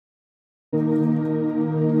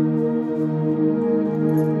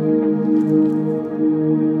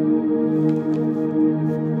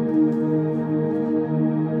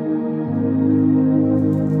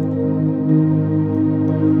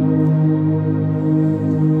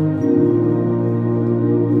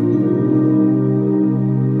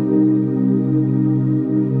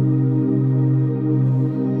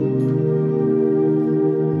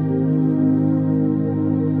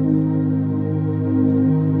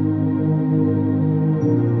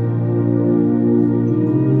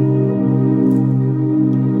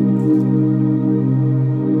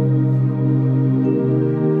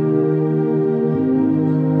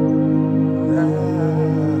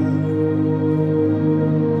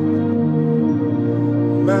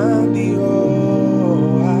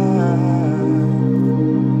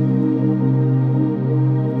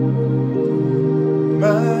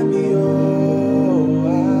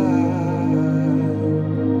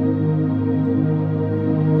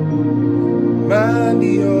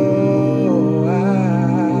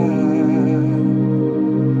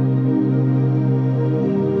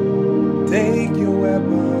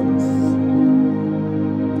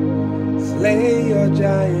slay your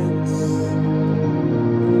giants,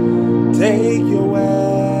 take your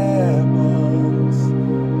weapons,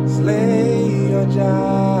 slay your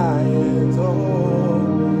giants,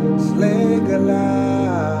 oh, slay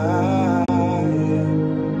Goliath,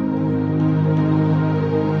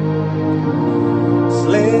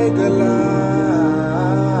 slay Goliath,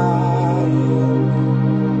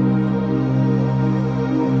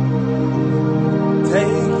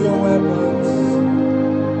 take your weapons,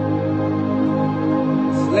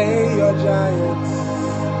 slay your giants,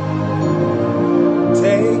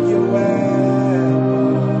 take your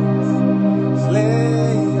weapons,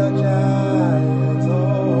 slay your giants,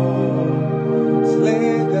 oh, slay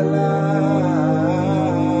Goliath,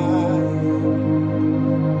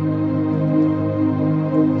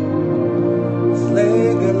 slay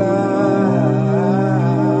Goliath,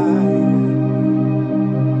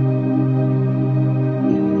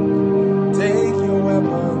 take your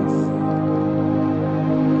weapons,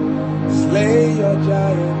 slay your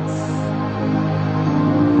giants,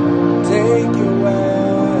 take your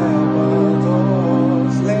weapons,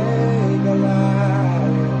 oh, slay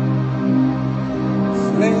Goliath,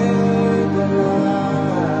 slay Goliath,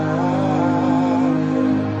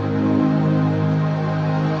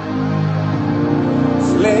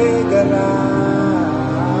 slay Goliath,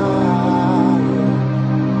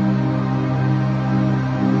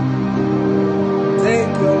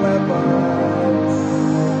 take your weapons,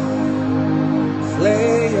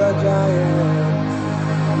 slay your giants,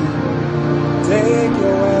 take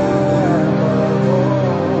your weapons,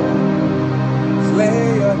 oh, slay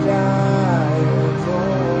your giants, oh,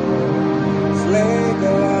 slay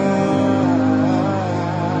Goliath,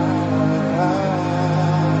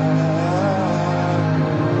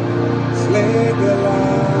 slay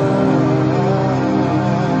Goliath,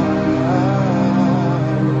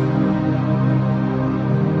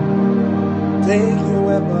 take your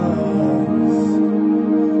weapons,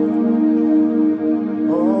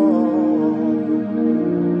 oh,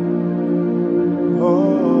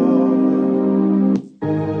 oh.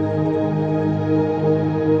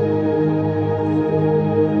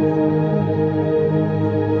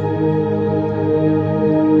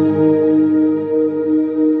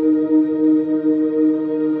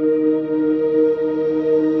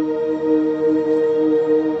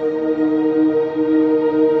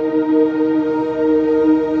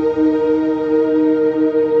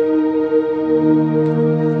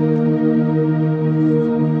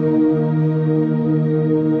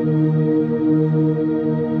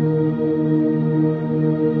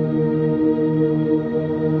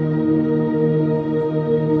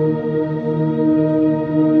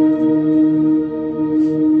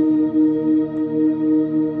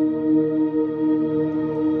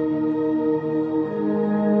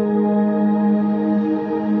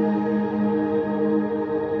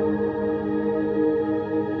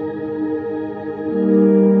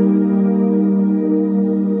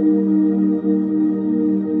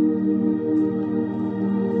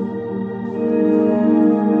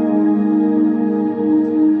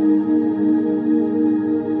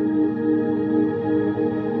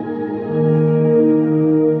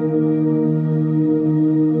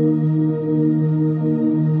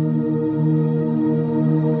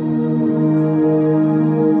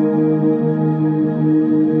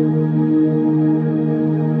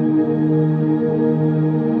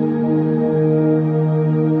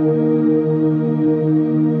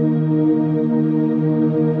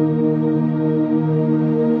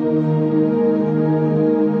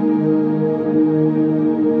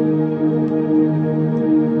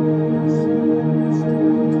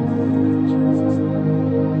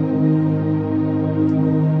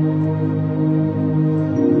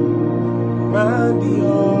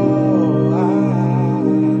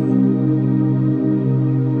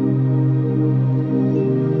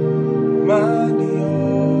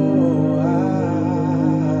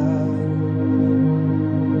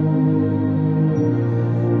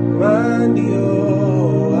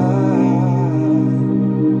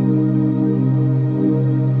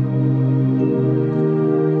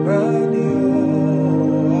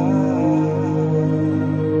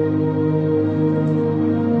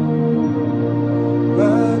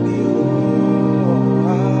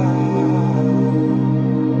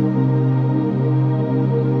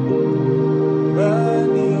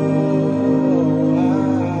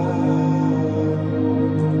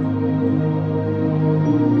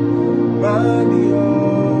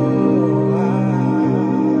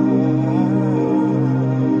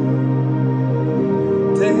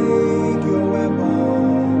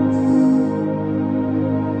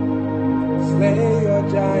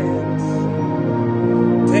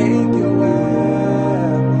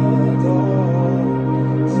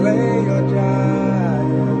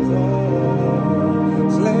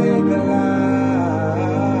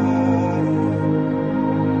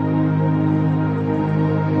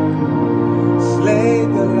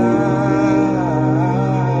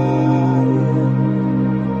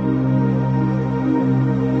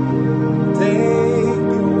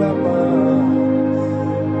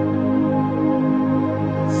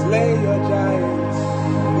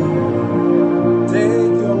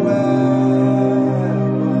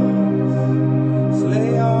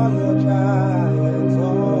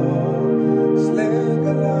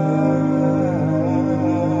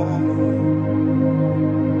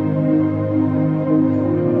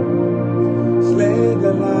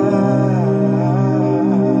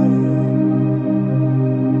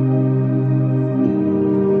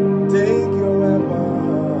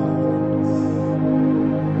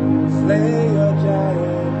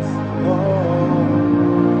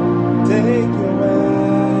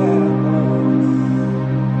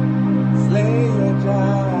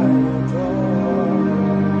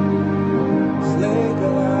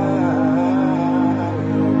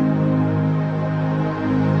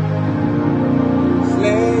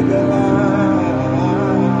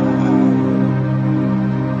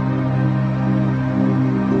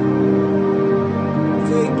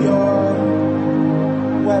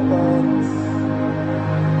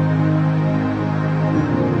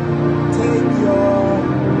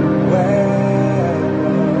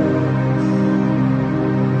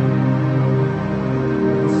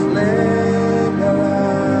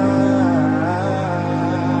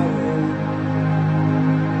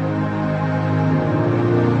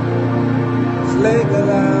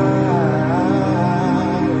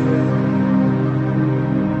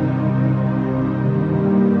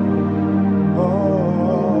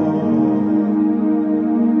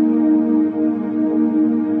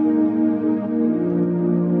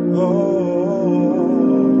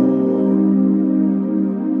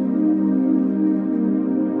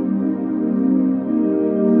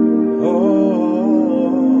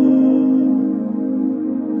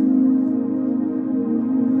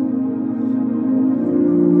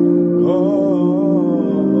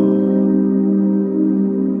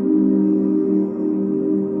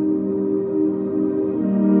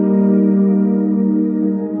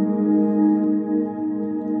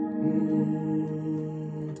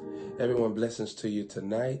 Everyone, blessings to you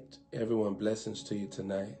tonight. Everyone, blessings to you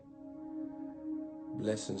tonight.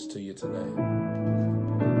 Blessings to you tonight.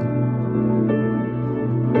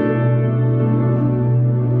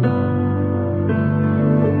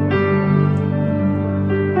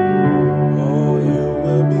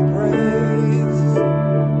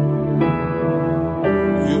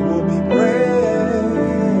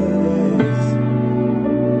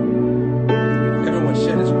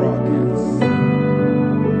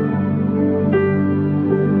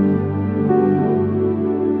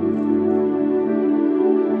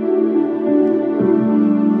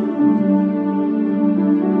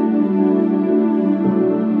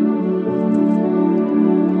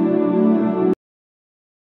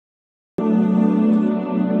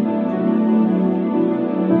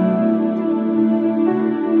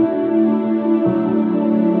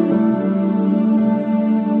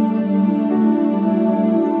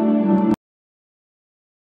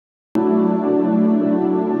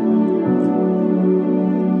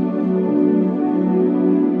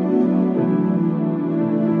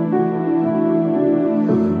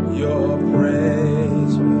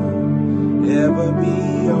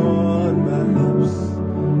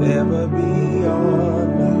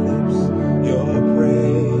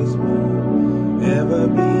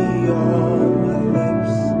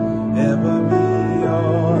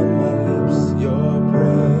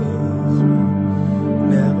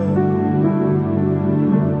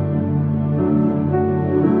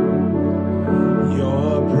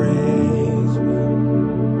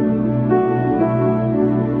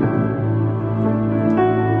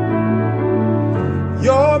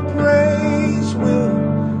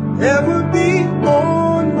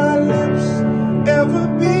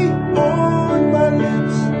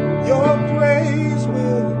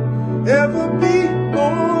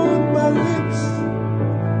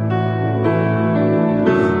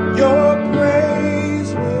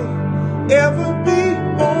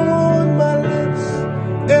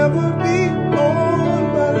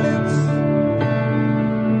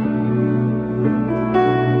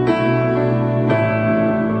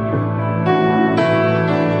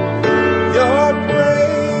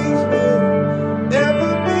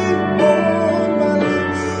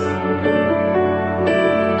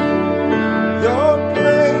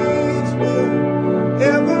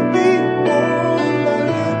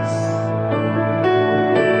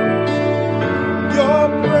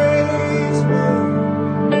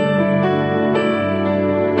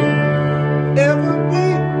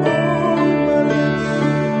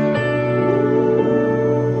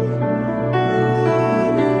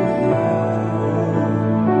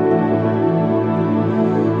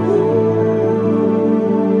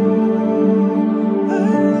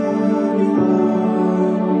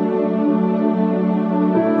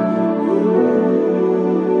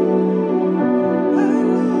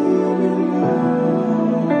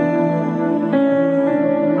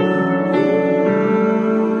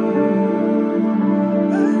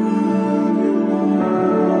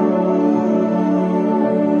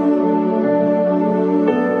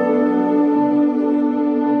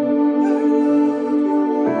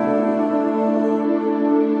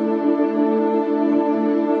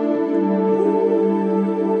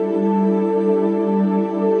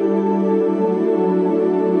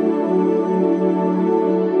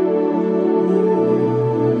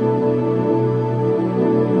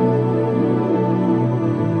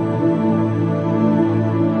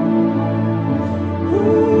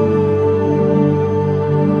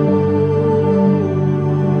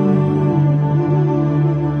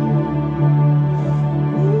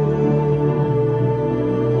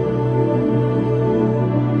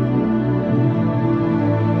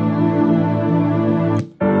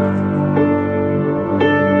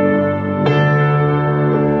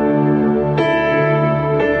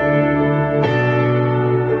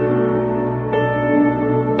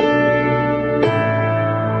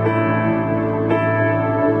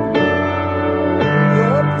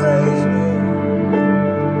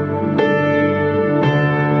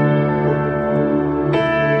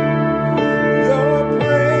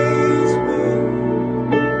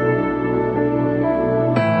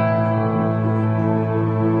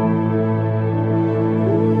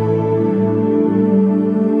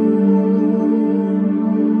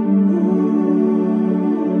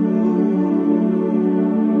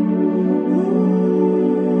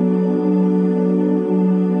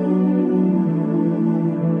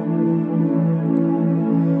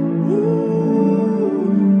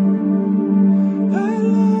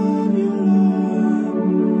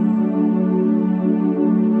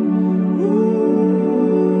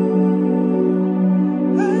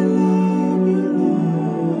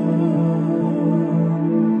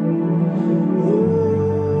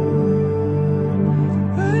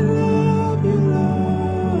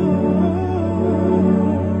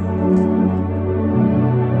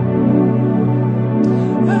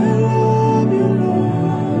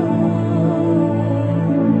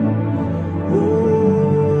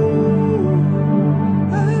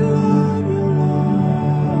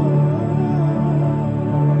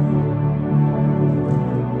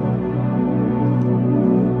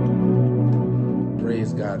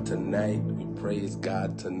 tonight. We praise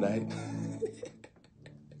God tonight.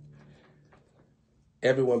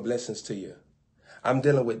 Everyone, blessings to you. I'm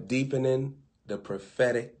dealing with deepening the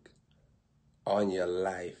prophetic on your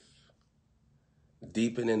life.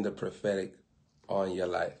 Deepening the prophetic on your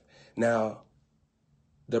life. Now,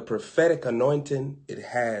 the prophetic anointing, it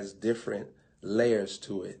has different layers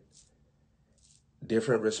to it.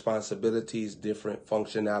 Different responsibilities, different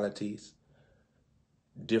functionalities,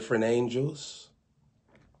 different angels.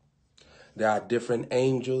 There are different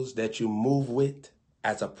angels that you move with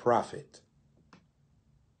as a prophet.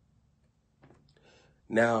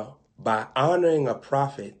 Now, by honoring a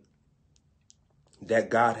prophet that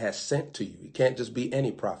God has sent to you, it can't just be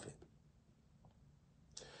any prophet.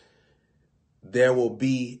 There will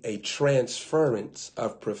be a transference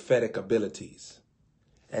of prophetic abilities.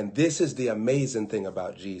 And this is the amazing thing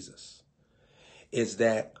about Jesus, is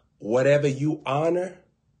that whatever you honor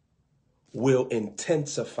will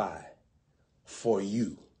intensify for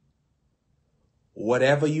you.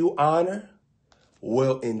 Whatever you honor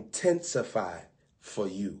will intensify for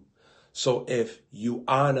you. So if you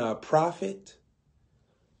honor a prophet,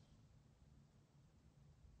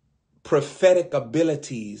 prophetic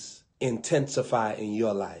abilities intensify in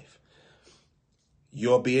your life.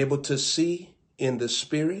 You'll be able to see in the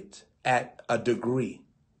spirit at a degree.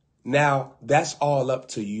 Now, that's all up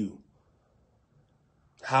to you.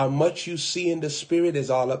 How much you see in the spirit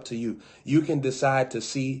is all up to you. You can decide to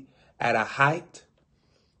see at a height.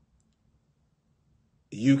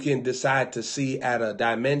 You can decide to see at a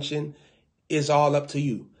dimension. It's all up to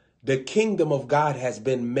you. The kingdom of God has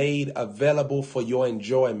been made available for your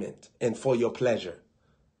enjoyment and for your pleasure.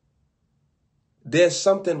 There's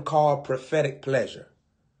something called prophetic pleasure,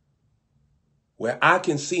 where I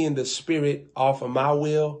can see in the spirit off of my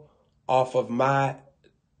will, off of my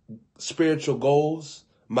spiritual goals,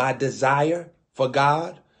 my desire for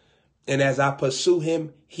God. And as I pursue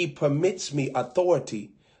him, he permits me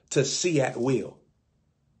authority to see at will.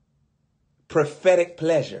 Prophetic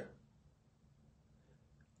pleasure,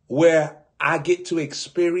 where I get to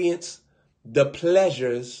experience the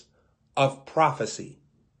pleasures of prophecy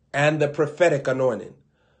and the prophetic anointing,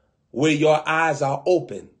 where your eyes are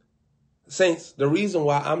open. Saints, the reason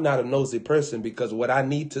why I'm not a nosy person, because what I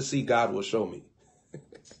need to see, God will show me.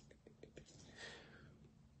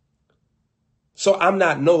 So I'm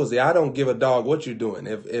not nosy. I don't give a dog what you're doing.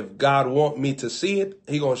 If God want me to see it,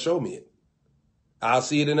 he gonna show me it. I'll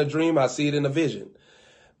see it in a dream. I'll see it in a vision.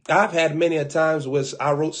 I've had many a times where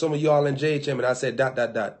I wrote some of y'all in JHM and I said, ...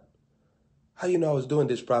 How you know I was doing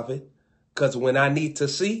this, prophet? Because when I need to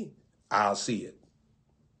see, I'll see it.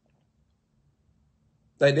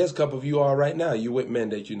 Like there's a couple of you all right now, you with men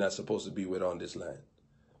that you're not supposed to be with on this line.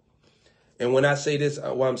 And when I say this,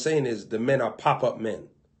 what I'm saying is the men are pop-up men.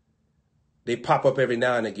 They pop up every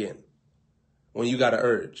now and again when you got an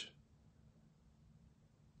urge.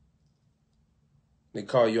 They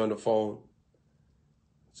call you on the phone,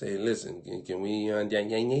 say, listen, can we, and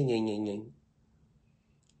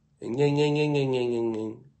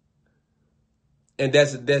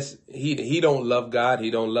that's he don't love God, he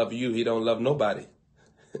don't love you, he don't love nobody.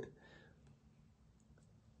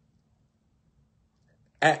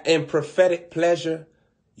 In prophetic pleasure,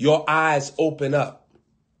 your eyes open up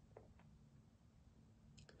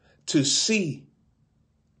to see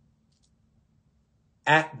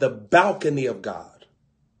at the balcony of God,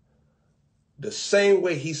 the same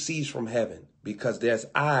way he sees from heaven, because there's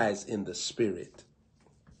eyes in the spirit.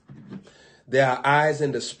 There are eyes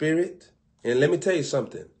in the spirit. And let me tell you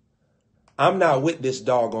something. I'm not with this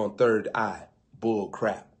doggone third eye bull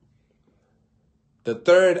crap. The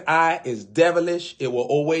third eye is devilish. It will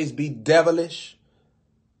always be devilish.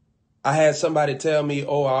 I had somebody tell me,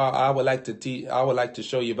 oh, I would like to teach. I would like to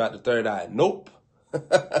show you about the third eye. Nope.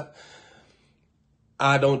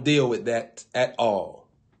 I don't deal with that at all.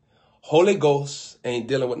 Holy Ghost ain't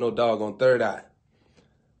dealing with no doggone third eye.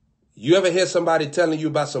 You ever hear somebody telling you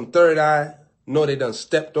about some third eye? No, they done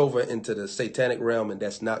stepped over into the satanic realm, and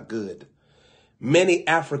that's not good. Many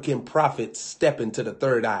African prophets step into the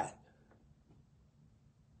third eye.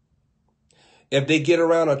 If they get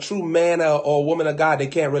around a true man or woman of God, they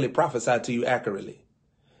can't really prophesy to you accurately.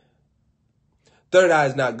 Third eye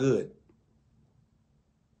is not good.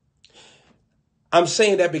 I'm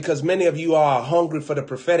saying that because many of you are hungry for the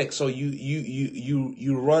prophetic, so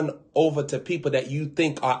you run over to people that you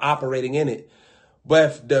think are operating in it.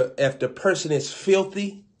 But if the person is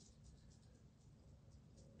filthy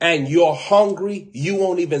and you're hungry, you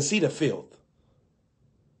won't even see the filth.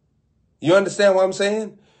 You understand what I'm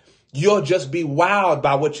saying? You'll just be wowed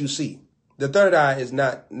by what you see. The third eye is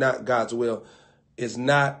not God's will. It's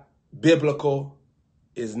not biblical.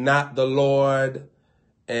 is not the Lord.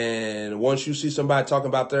 And once you see somebody talking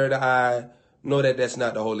about third eye, know that that's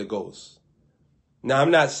not the Holy Ghost. Now,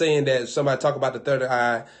 I'm not saying that somebody talk about the third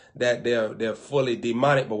eye, that they're fully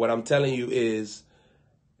demonic. But what I'm telling you is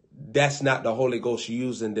that's not the Holy Ghost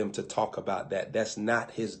using them to talk about that. That's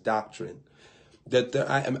not his doctrine.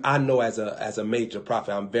 I know as a major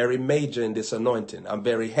prophet, I'm very major in this anointing. I'm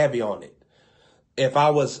very heavy on it. If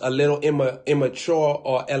I was a little immature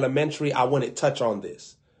or elementary, I wouldn't touch on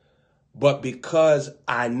this. But because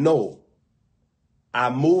I know I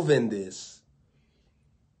move in this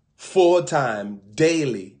full time,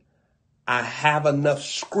 daily, I have enough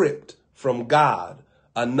script from God,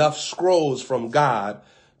 enough scrolls from God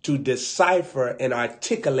to decipher and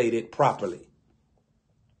articulate it properly.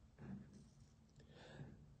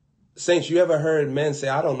 Saints, you ever heard men say,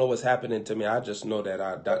 I don't know what's happening to me. I just know that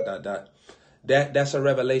that's a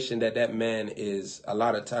revelation that man is, a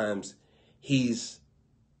lot of times, he's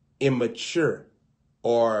immature,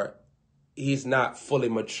 or he's not fully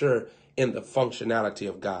mature in the functionality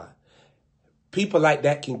of God. People like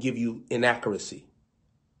that can give you inaccuracy.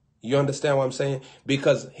 You understand what I'm saying?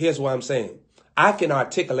 Because here's what I'm saying. I can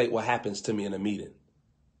articulate what happens to me in a meeting.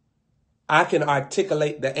 I can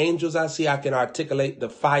articulate the angels I see. I can articulate the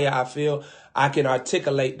fire I feel. I can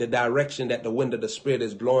articulate the direction that the wind of the Spirit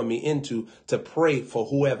is blowing me into to pray for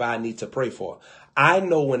whoever I need to pray for. I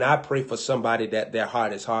know when I pray for somebody that their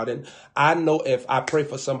heart is hardened. I know if I pray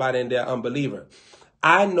for somebody and they're unbeliever.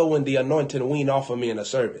 I know when the anointing wean off of me in a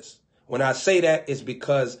service. When I say that, it's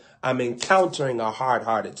because I'm encountering a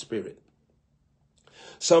hard-hearted spirit.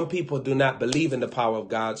 Some people do not believe in the power of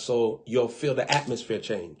God, so you'll feel the atmosphere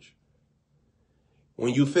change.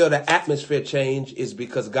 When you feel the atmosphere change, it's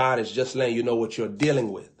because God is just letting you know what you're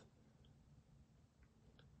dealing with.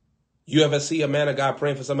 You ever see a man of God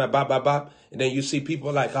praying for somebody, bop, bop, bop, and then you see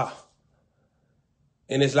people like,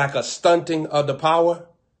 and it's like a stunting of the power?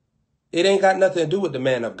 It ain't got nothing to do with the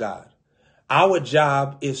man of God. Our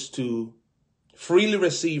job is to freely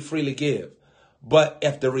receive, freely give. But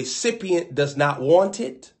if the recipient does not want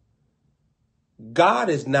it, God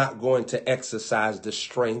is not going to exercise the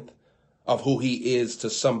strength of who he is to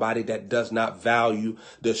somebody that does not value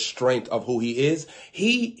the strength of who he is.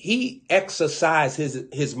 He exercises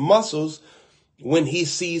his muscles when he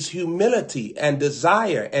sees humility and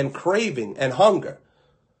desire and craving and hunger.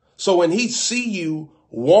 So when he see you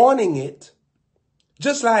wanting it,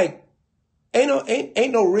 just like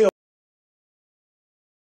ain't no real.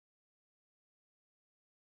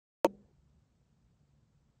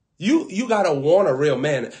 You gotta want a real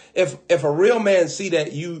man. If a real man see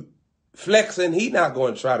that you flexing, he not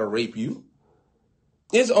going to try to rape you.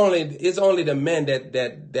 It's only the men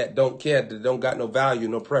that don't care, that don't got no value,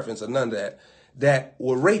 no preference, or none of that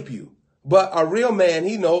will rape you. But a real man,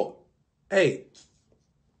 he know, hey,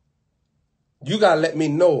 you gotta let me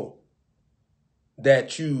know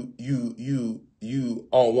that you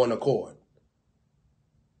on one accord.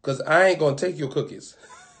 Cause I ain't gonna take your cookies.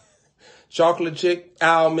 Chocolate chick,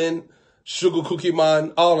 almond, sugar cookie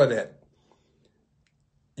man, all of that.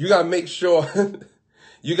 You got to make sure.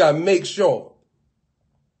 You got to make sure.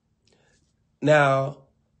 Now,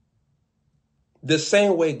 the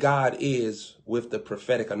same way God is with the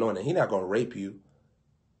prophetic anointing, he's not going to rape you.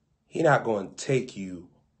 He's not going to take you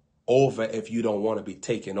over if you don't want to be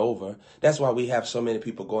taken over. That's why we have so many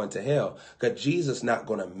people going to hell. Because Jesus not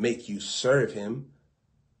going to make you serve him.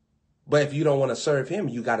 But if you don't want to serve him,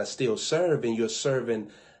 you got to still serve, and you're serving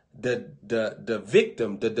the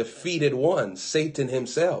victim, the defeated one, Satan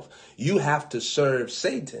himself. You have to serve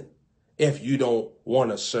Satan if you don't want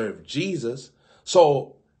to serve Jesus.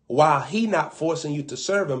 So while he not forcing you to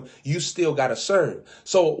serve him, you still got to serve.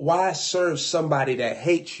 So why serve somebody that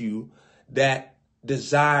hates you, that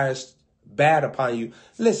desires bad upon you?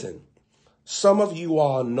 Listen, some of you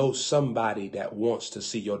all know somebody that wants to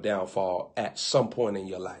see your downfall at some point in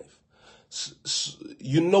your life.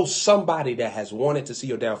 You know somebody that has wanted to see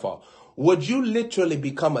your downfall. Would you literally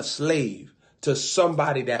become a slave to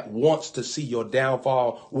somebody that wants to see your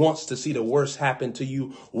downfall, wants to see the worst happen to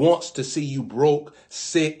you, wants to see you broke,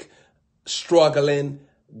 sick, struggling,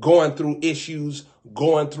 going through issues,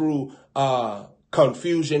 going through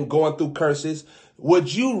confusion, going through curses?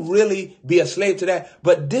 Would you really be a slave to that?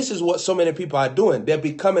 But this is what so many people are doing. They're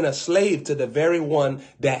becoming a slave to the very one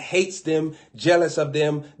that hates them, jealous of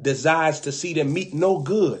them, desires to see them meet no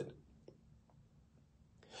good.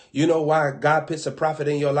 You know why God puts a prophet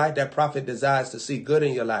in your life? That prophet desires to see good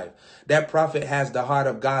in your life. That prophet has the heart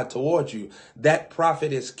of God towards you. That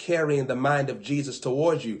prophet is carrying the mind of Jesus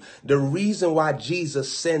towards you. The reason why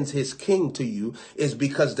Jesus sends his king to you is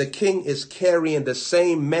because the king is carrying the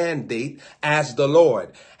same mandate as the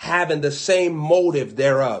Lord, having the same motive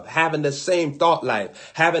thereof, having the same thought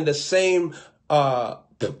life, having the same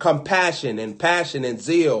compassion and passion and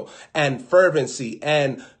zeal and fervency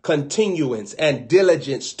and continuance and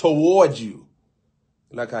diligence towards you.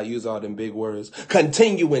 Like I use all them big words.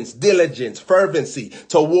 Continuance, diligence, fervency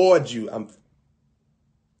towards you.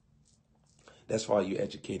 That's for all you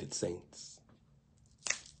educated saints.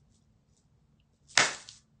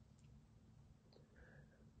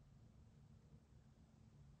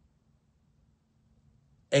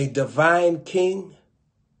 A divine king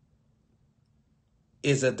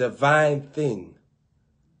is a divine thing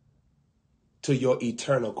to your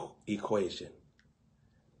eternal equation.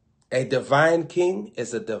 A divine king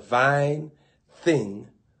is a divine thing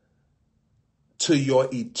to your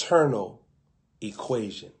eternal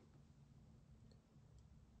equation.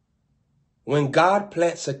 When God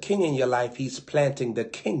plants a king in your life, he's planting the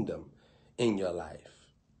kingdom in your life.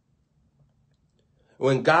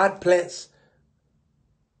 When God plants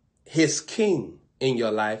his king in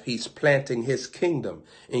your life, he's planting his kingdom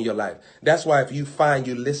in your life. That's why if you find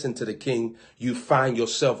you listen to the king, you find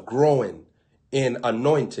yourself growing in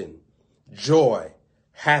anointing, joy,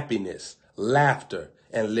 happiness, laughter,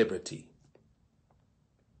 and liberty.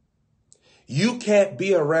 You can't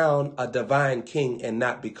be around a divine king and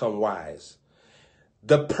not become wise.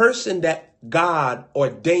 The person that God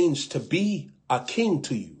ordains to be a king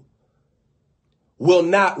to you will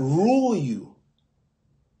not rule you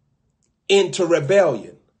into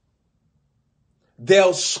rebellion.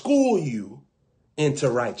 They'll school you into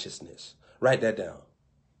righteousness. Write that down.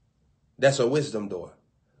 That's a wisdom door.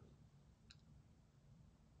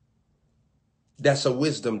 That's a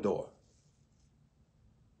wisdom door.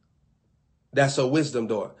 That's a wisdom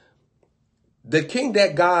door. The king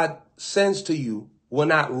that God sends to you will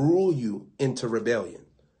not rule you into rebellion.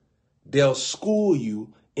 They'll school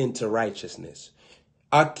you into righteousness.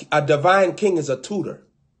 A divine king is a tutor.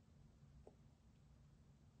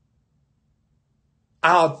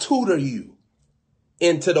 I'll tutor you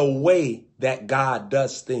into the way that God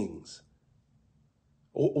does things.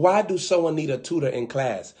 Why do someone need a tutor in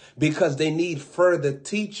class? Because they need further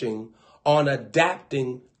teaching on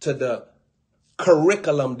adapting to the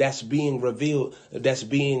curriculum that's being revealed, that's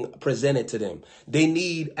being presented to them. They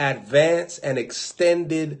need advanced and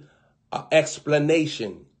extended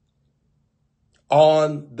explanation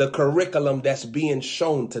on the curriculum that's being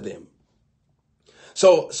shown to them.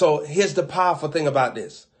 So here's the powerful thing about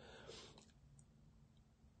this.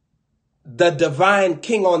 The divine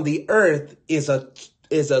king on the earth is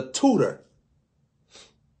a tutor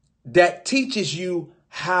that teaches you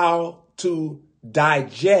how to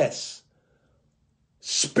digest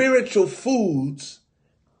spiritual foods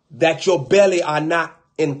that your belly are not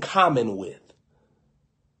in common with.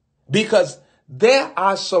 Because there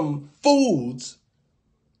are some foods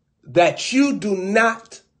that you do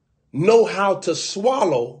not know how to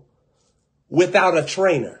swallow without a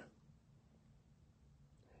trainer.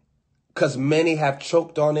 Because many have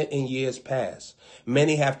choked on it in years past.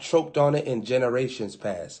 Many have choked on it in generations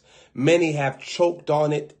past. Many have choked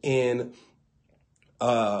on it in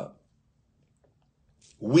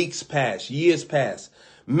weeks past, years past.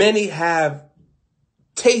 Many have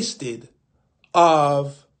tasted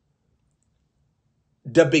of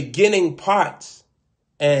the beginning parts,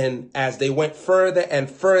 and as they went further and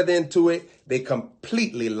further into it, they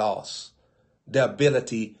completely lost the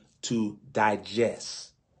ability to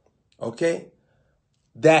digest. Okay?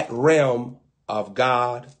 That realm of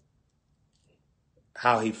God,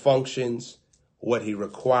 how he functions, what he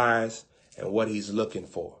requires, and what he's looking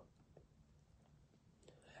for.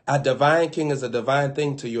 A divine king is a divine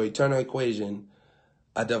thing to your eternal equation.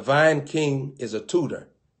 A divine king is a tutor,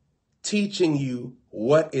 teaching you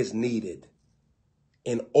what is needed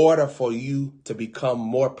in order for you to become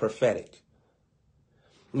more prophetic.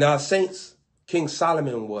 Now, saints, King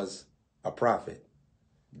Solomon was a prophet.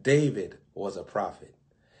 David was a prophet.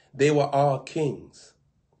 They were all kings,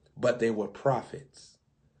 but they were prophets.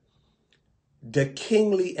 The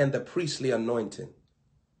kingly and the priestly anointing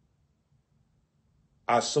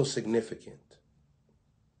are so significant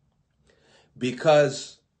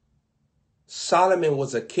because Solomon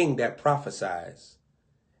was a king that prophesied,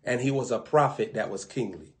 and he was a prophet that was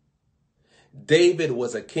kingly. David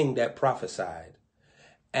was a king that prophesied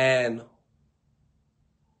and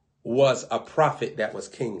was a prophet that was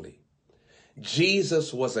kingly.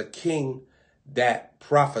 Jesus was a king that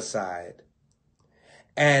prophesied,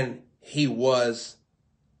 and he was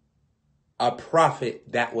a prophet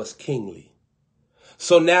that was kingly.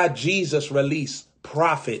 So now Jesus released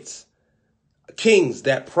prophets, kings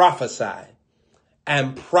that prophesy,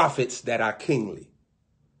 and prophets that are kingly.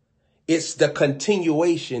 It's the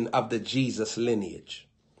continuation of the Jesus lineage.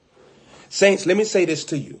 Saints, let me say this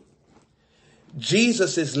to you.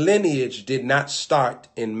 Jesus's lineage did not start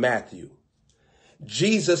in Matthew.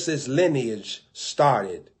 Jesus's lineage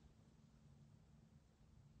started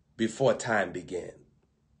before time began.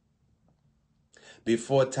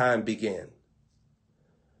 Before time began.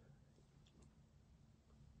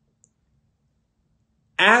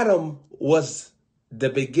 Adam was the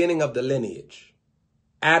beginning of the lineage.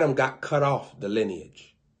 Adam got cut off the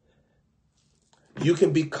lineage. You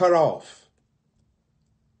can be cut off.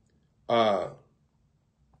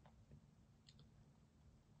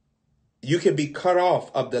 You can be cut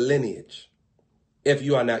off of the lineage if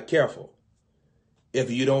you are not careful.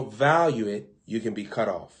 If you don't value it, you can be cut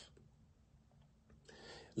off.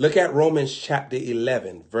 Look at Romans chapter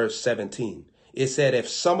 11, verse 17. It said, if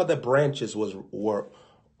some of the branches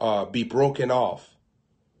be broken off,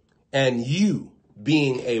 and you,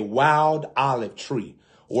 being a wild olive tree,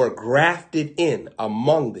 were grafted in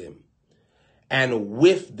among them, and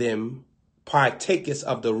with them partakers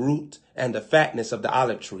of the root and the fatness of the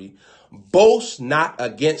olive tree, boast not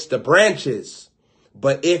against the branches,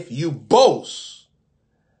 but if you boast,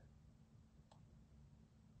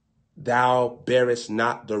 thou bearest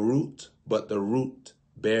not the root, but the root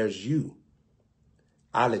bears you.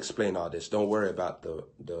 I'll explain all this. Don't worry about the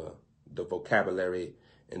vocabulary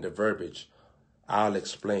and the verbiage. I'll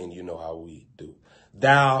explain, you know how we do.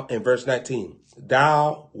 Thou, in verse 19,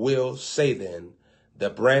 thou wilt say then, the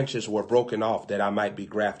branches were broken off that I might be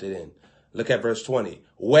grafted in. Look at verse 20.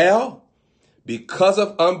 Well, because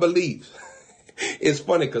of unbelief. It's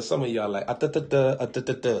funny because some of y'all like, I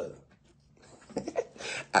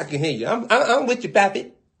can hear you. I'm with you,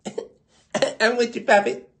 Pappy. I'm with you,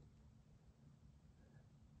 Pappy.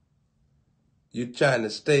 You trying to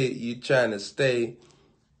stay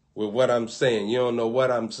with what I'm saying. You don't know what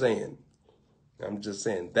I'm saying. I'm just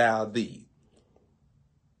saying, thou, thee.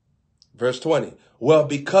 Verse 20. Well,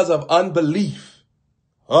 because of unbelief,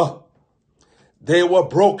 they were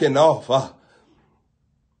broken off.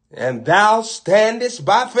 And thou standest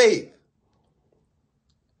by faith.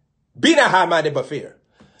 Be not high-minded, but fear.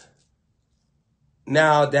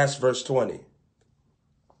 Now that's verse 20.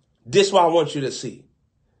 This is what I want you to see.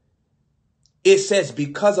 It says,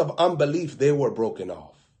 because of unbelief, they were broken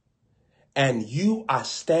off. And you are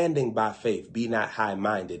standing by faith. Be not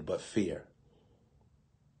high-minded, but fear.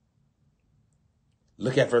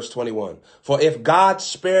 Look at verse 21. For if God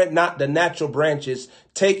spared not the natural branches,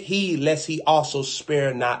 take heed lest he also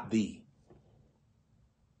spare not thee.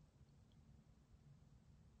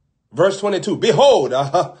 Verse 22. Behold,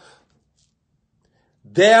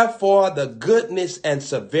 therefore the goodness and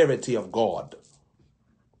severity of God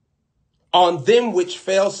on them which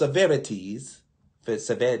fell severities,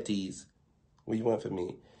 what you want from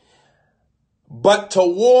me? But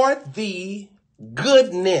toward thee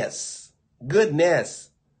goodness.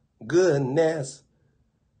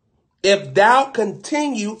 If thou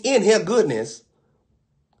continue in his goodness,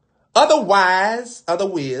 otherwise,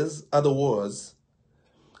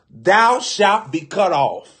 thou shalt be cut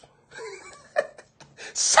off.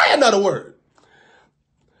 Say another word.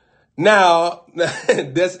 Now,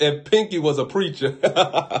 that's if Pinky was a preacher.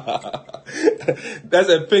 That's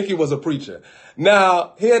if Pinky was a preacher.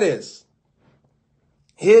 Now, here it is.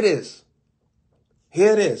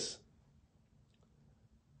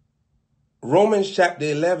 Romans chapter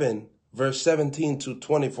 11, verse 17 to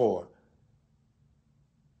 24.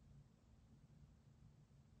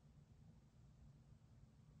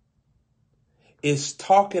 Is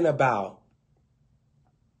talking about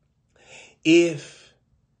if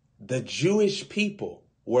the Jewish people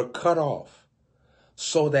were cut off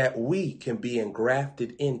so that we can be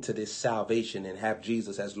engrafted into this salvation and have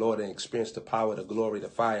Jesus as Lord and experience the power, the glory, the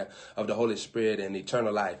fire of the Holy Spirit and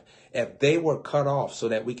eternal life. If they were cut off so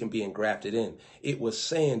that we can be engrafted in, it was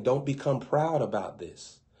saying don't become proud about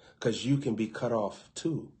this because you can be cut off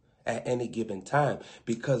too at any given time,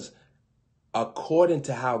 because according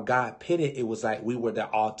to how God put it, it was like we were the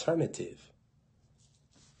alternative.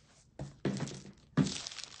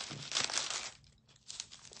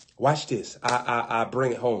 Watch this. I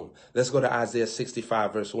bring it home. Let's go to Isaiah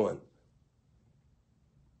 65, verse 1.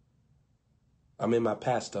 I'm in my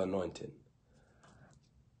pastor anointing.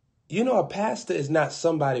 You know, a pastor is not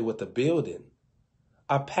somebody with a building.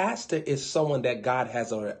 A pastor is someone that God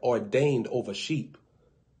has ordained over sheep.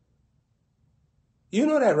 You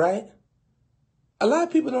know that, right? A lot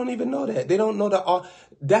of people don't even know that. They don't know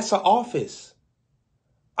that's an office.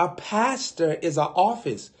 A pastor is an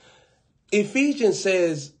office. Ephesians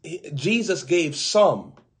says Jesus gave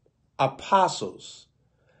some apostles,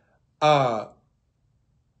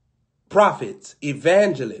 prophets,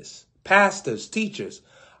 evangelists, pastors, teachers.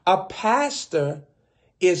 A pastor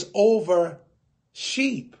is over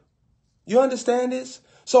sheep. You understand this?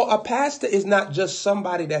 So a pastor is not just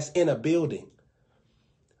somebody that's in a building.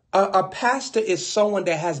 A pastor is someone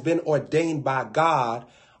that has been ordained by God,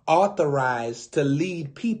 authorized to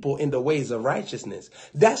lead people in the ways of righteousness.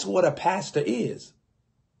 That's what a pastor is.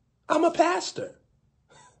 I'm a pastor.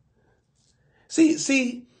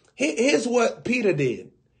 See, here's what Peter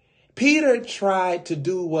did. Peter tried to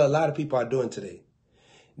do what a lot of people are doing today.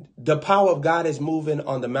 The power of God is moving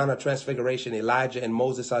on the Mount of Transfiguration. Elijah and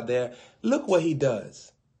Moses are there. Look what he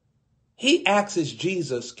does. He asks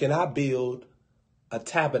Jesus, can I build a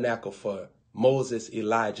tabernacle for Moses,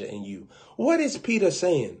 Elijah, and you? What is Peter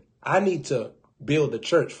saying? I need to build a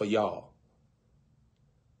church for y'all.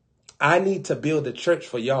 I need to build a church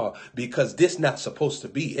for y'all because this not supposed to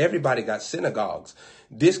be. Everybody got synagogues.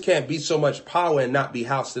 This can't be so much power and not be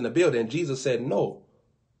housed in a building. And Jesus said, no,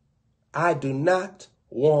 I do not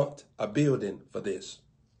want a building for this.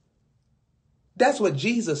 That's what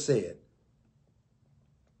Jesus said.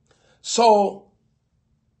 So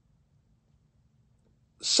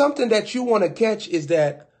something that you want to catch is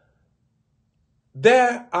that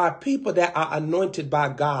there are people that are anointed by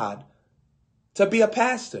God to be a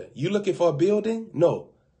pastor. You looking for a building? No.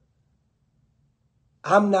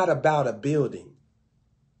 I'm not about a building.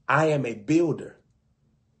 I am a builder.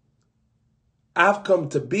 I've come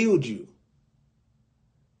to build you.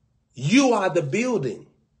 You are the building.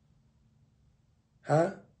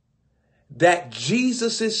 That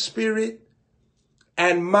Jesus' spirit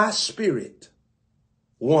and my spirit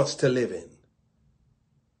wants to live in.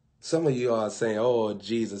 Some of you are saying, oh,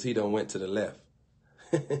 Jesus, he done went to the left.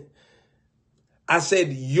 I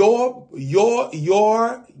said, your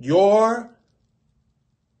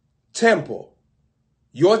temple,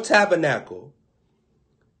 your tabernacle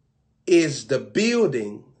is the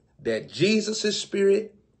building that Jesus'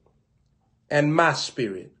 spirit and my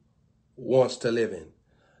spirit wants to live in.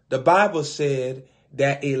 The Bible said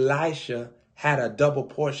that Elisha had a double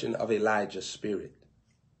portion of Elijah's spirit.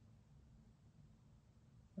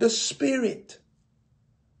 The spirit.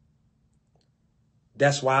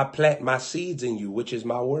 That's why I plant my seeds in you, which is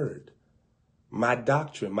my word, my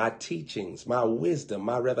doctrine, my teachings, my wisdom,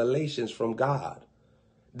 my revelations from God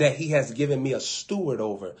that he has given me a steward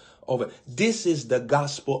over. This is the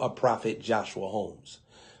gospel of Prophet Joshua Holmes.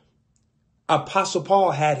 Apostle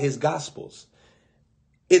Paul had his gospels.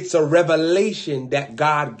 It's a revelation that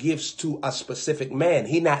God gives to a specific man.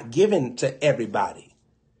 He's not given to everybody.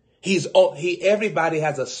 Everybody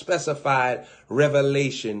has a specified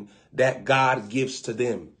revelation that God gives to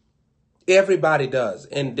them. Everybody does.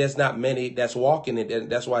 And there's not many that's walking it. And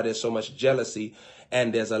that's why there's so much jealousy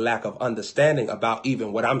and there's a lack of understanding about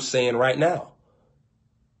even what I'm saying right now.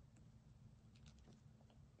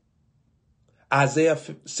 Isaiah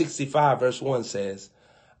 65 verse 1 says,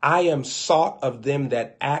 I am sought of them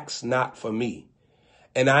that ask not for me,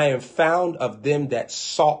 and I am found of them that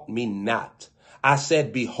sought me not. I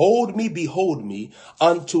said, behold me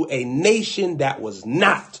unto a nation that was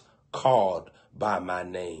not called by my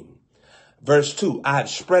name. Verse 2, I have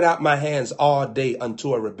spread out my hands all day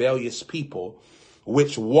unto a rebellious people,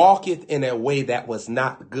 which walketh in a way that was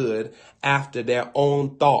not good after their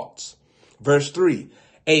own thoughts. Verse 3,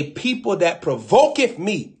 a people that provoketh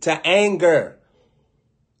me to anger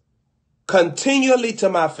continually to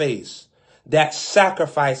my face, that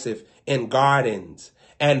sacrificeth in gardens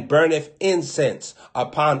and burneth incense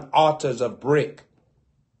upon altars of brick,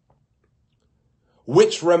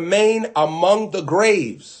 which remain among the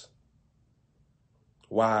graves.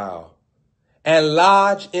 Wow. And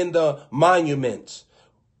lodge in the monuments,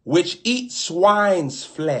 which eat swine's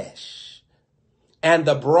flesh and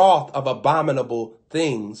the broth of abominable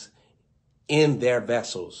things in their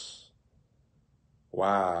vessels.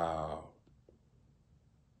 Wow.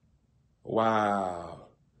 Wow.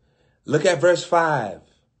 Look at verse 5.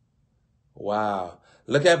 Wow.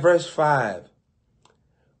 Look at verse 5.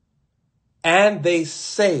 And they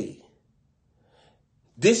say,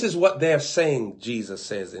 this is what they're saying, Jesus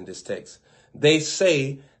says in this text. They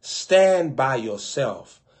say, stand by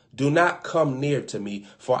yourself. Do not come near to me,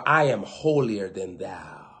 for I am holier than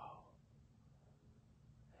thou.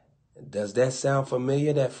 Does that sound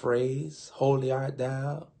familiar, that phrase? Holy art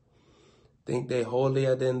thou? Think they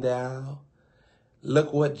holier than thou?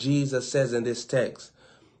 Look what Jesus says in this text.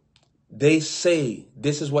 They say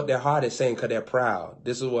this is what their heart is saying because they're proud.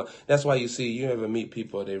 That's why you ever meet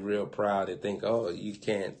people, they're real proud. They think, oh, you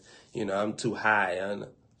can't, I'm too high.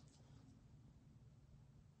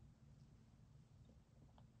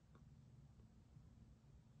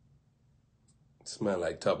 Smell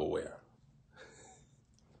like Tupperware.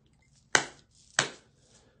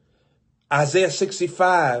 Isaiah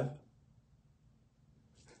 65.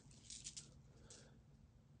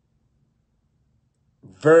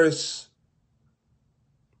 Verse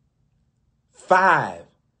 5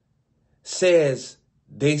 says,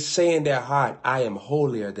 they say in their heart, I am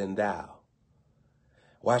holier than thou.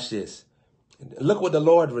 Watch this. Look what the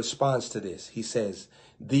Lord responds to this. He says,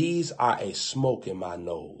 these are a smoke in my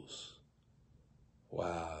nose.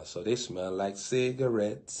 Wow, so they smell like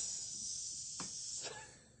cigarettes.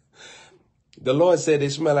 The Lord said they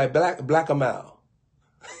smell like black amount.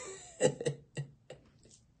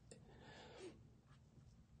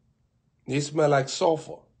 They smell like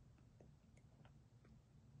sulfur.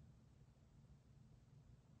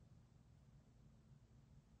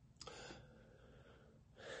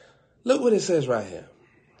 Look what it says right here.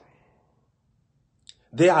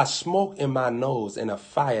 They are smoke in my nose and a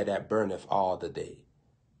fire that burneth all the day.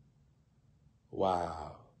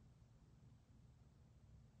 Wow.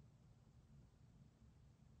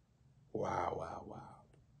 Wow, wow, wow.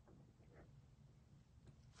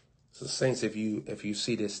 So saints, if you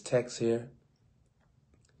see this text here,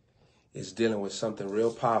 it's dealing with something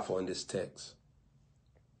real powerful in this text.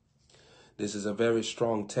 This is a very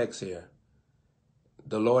strong text here.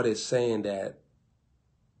 The Lord is saying that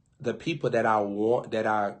the people that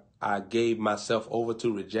I gave myself over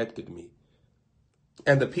to rejected me.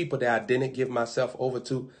 And the people that I didn't give myself over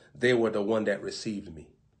to, they were the one that received me.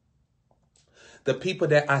 The people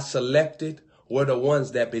that I selected were the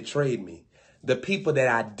ones that betrayed me. The people that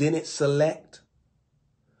I didn't select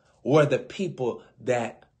were the people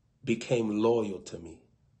that became loyal to me.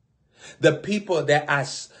 The people that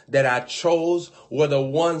I chose were the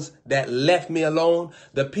ones that left me alone.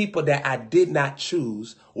 The people that I did not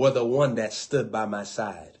choose were the one that stood by my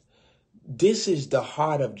side. This is the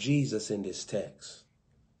heart of Jesus in this text.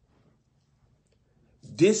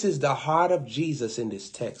 This is the heart of Jesus in this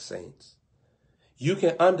text, saints. You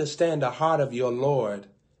can understand the heart of your Lord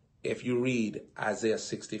if you read Isaiah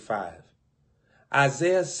 65.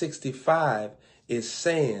 Isaiah 65 is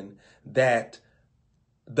saying that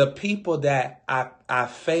the people that I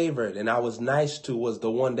favored and I was nice to was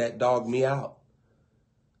the one that dogged me out.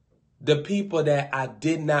 The people that I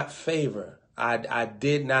did not favor, I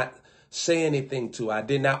did not say anything to, I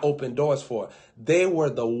did not open doors for, they were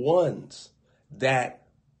the ones that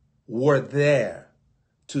were there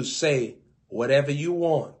to say, whatever you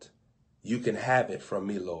want, you can have it from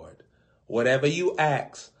me, Lord. Whatever you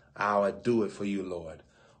ask, I'll do it for you, Lord.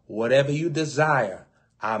 Whatever you desire,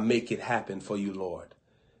 I'll make it happen for you, Lord.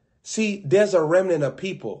 See, there's a remnant of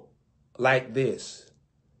people like this.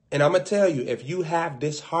 And I'm going to tell you, if you have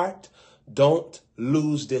this heart, don't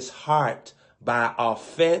lose this heart by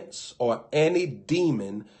offense or any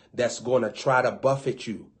demon that's going to try to buffet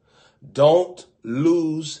you. Don't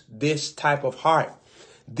lose this type of heart.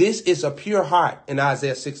 This is a pure heart in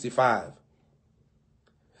Isaiah 65.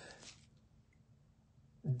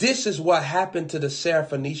 This is what happened to the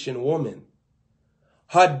Syrophoenician woman.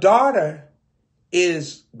 Her daughter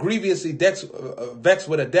is grievously vexed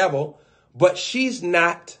with a devil, but she's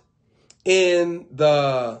not in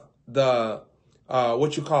the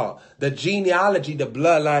genealogy, the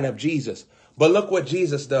bloodline of Jesus. But look what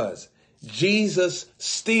Jesus does. Jesus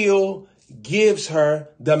still gives her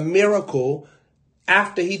the miracle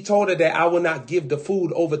after he told her that I will not give the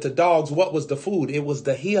food over to dogs. What was the food? It was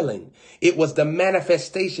the healing. It was the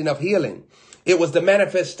manifestation of healing. It was the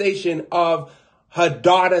manifestation of her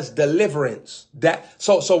daughter's deliverance.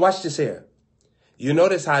 So watch this here. You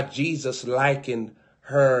notice how Jesus likened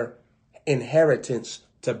her inheritance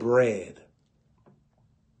to bread.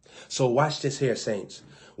 So watch this here, saints.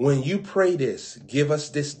 When you pray this, give us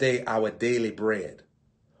this day our daily bread.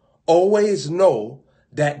 Always know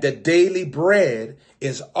that the daily bread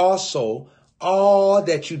is also all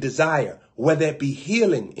that you desire, whether it be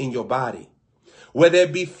healing in your body, whether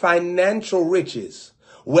it be financial riches,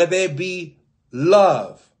 whether it be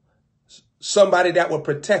love, somebody that will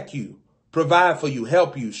protect you, provide for you,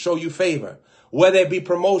 help you, show you favor, whether it be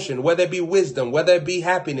promotion, whether it be wisdom, whether it be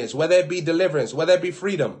happiness, whether it be deliverance, whether it be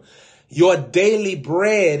freedom. Your daily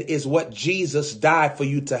bread is what Jesus died for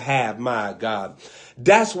you to have, my God.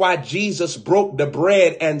 That's why Jesus broke the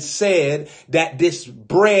bread and said that this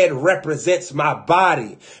bread represents my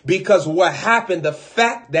body. Because what happened, the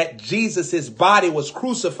fact that Jesus' body was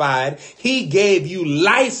crucified, he gave you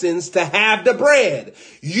license to have the bread.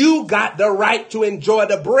 You got the right to enjoy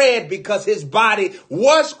the bread because his body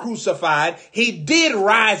was crucified. He did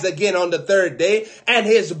rise again on the third day, and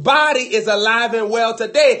his body is alive and well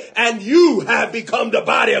today. And you have become the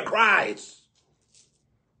body of Christ.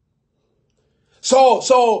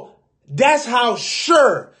 So that's how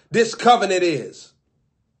sure this covenant is.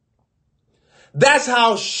 That's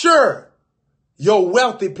how sure your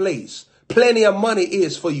wealthy place, plenty of money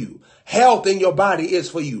is for you. Health in your body is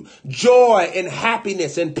for you. Joy and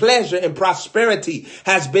happiness and pleasure and prosperity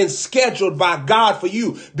has been scheduled by God for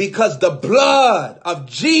you because the blood of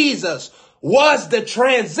Jesus was the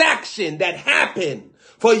transaction that happened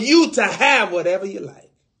for you to have whatever you like.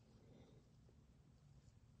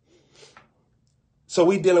 So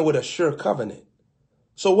we're dealing with a sure covenant.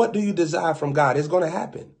 So what do you desire from God? It's going to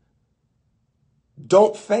happen.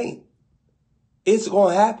 Don't faint. It's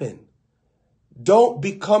going to happen. Don't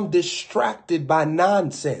become distracted by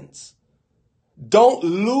nonsense. Don't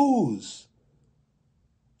lose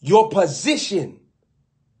your position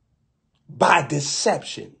by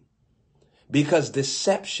deception, because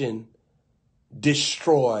deception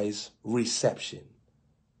destroys reception.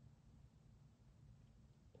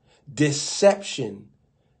 Deception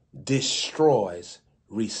destroys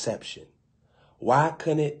reception. Why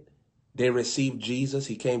couldn't they receive Jesus?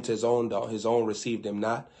 He came to his own received him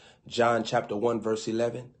not. John chapter 1 verse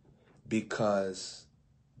 11. Because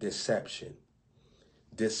deception.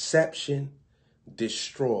 Deception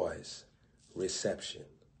destroys reception.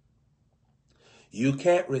 You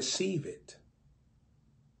can't receive it.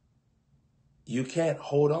 You can't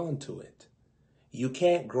hold on to it. You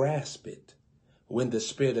can't grasp it when the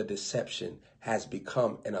spirit of deception has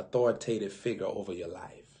become an authoritative figure over your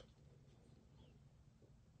life.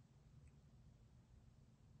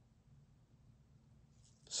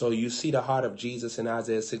 So you see the heart of Jesus in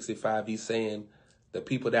Isaiah 65. He's saying, the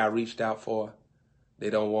people that I reached out for, they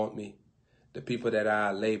don't want me. The people that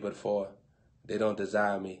I labored for, they don't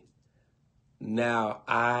desire me. Now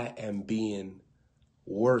I am being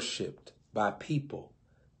worshiped by people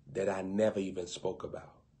that I never even spoke about.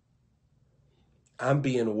 I'm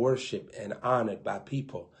being worshiped and honored by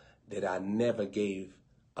people that I never gave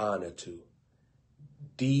honor to.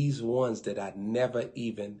 These ones that I never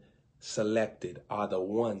even selected are the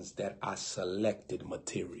ones that I selected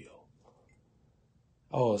material.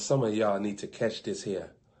 Oh, some of y'all need to catch this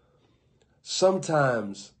here.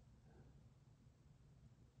 Sometimes,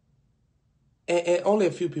 and only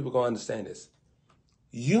a few people gonna understand this,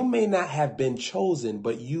 you may not have been chosen,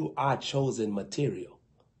 but you are chosen material.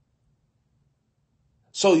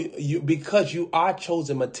 So because you are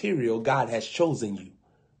chosen material, God has chosen you.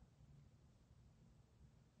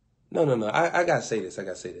 No. I gotta say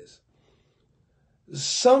this.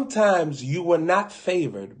 Sometimes you were not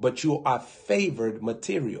favored, but you are favored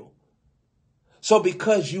material. So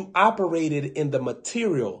because you operated in the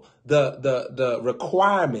material, the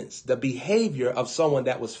requirements, the behavior of someone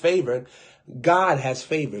that was favored, God has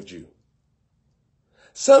favored you.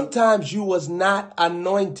 Sometimes you was not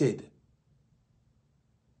anointed.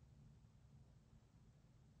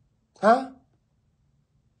 Huh?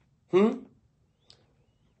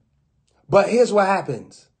 But here's what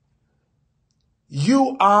happens.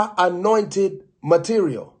 You are anointed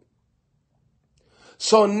material.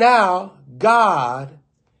 So now God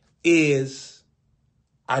is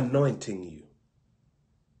anointing you.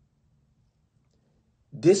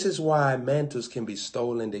 This is why mantles can be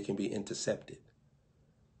stolen. They can be intercepted.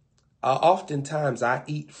 Oftentimes I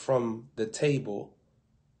eat from the table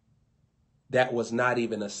that was not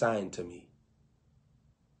even assigned to me.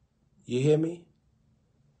 You hear me?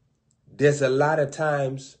 There's a lot of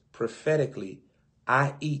times prophetically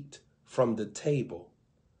I eat from the table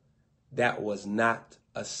that was not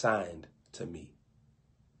assigned to me.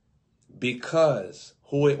 Because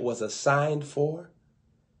who it was assigned for,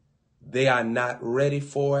 they are not ready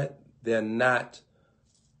for it. They're not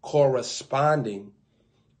corresponding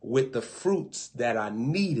with the fruits that are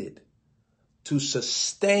needed to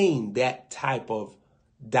sustain that type of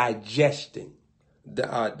digesting,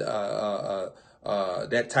 that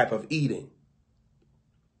type of eating.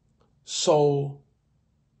 So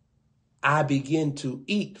I begin to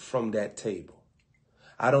eat from that table.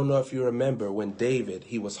 I don't know if you remember when David,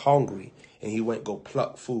 he was hungry and he went go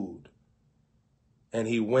pluck food. And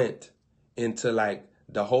he went into like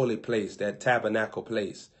the holy place, that tabernacle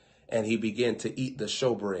place, and he began to eat the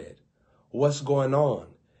showbread. What's going on?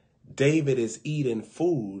 David is eating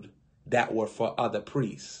food that were for other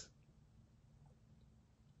priests.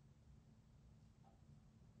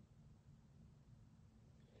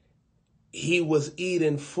 He was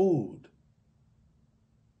eating food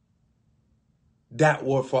that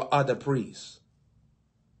were for other priests.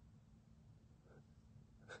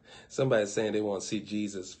 Somebody's saying they want to see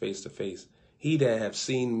Jesus face to face. He that have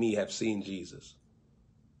seen me have seen Jesus.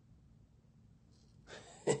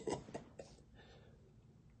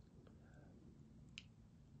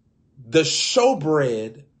 The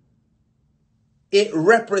showbread, it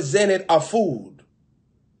represented a food.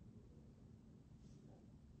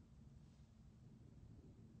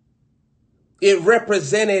 It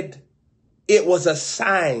represented, it was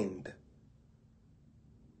assigned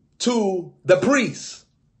to the priest.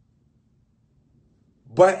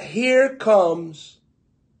 But here comes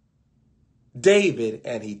David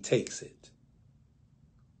and he takes it.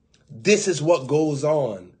 This is what goes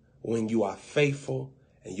on when you are faithful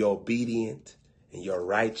and you're obedient and you're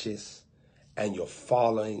righteous and you're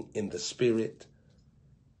following in the Spirit.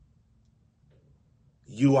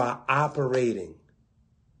 You are operating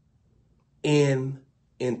in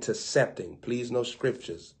intercepting. Please, no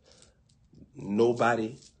scriptures.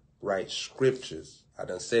 Nobody writes scriptures. I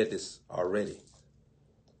done said this already.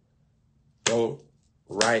 Don't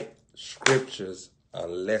write scriptures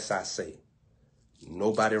unless I say.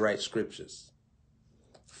 Nobody writes scriptures.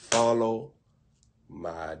 Follow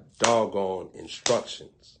my doggone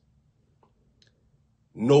instructions.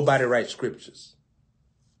 Nobody writes scriptures.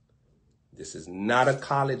 This is not a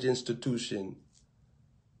college institution.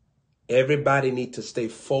 Everybody need to stay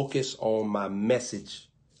focused on my message.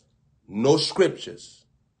 No scriptures.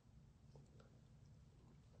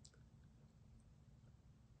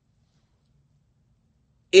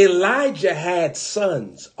 Elijah had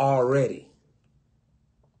sons already.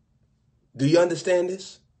 Do you understand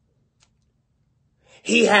this?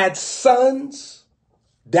 He had sons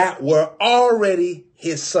that were already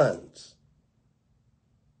his sons.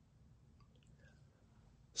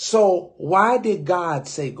 So why did God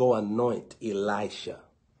say go anoint Elisha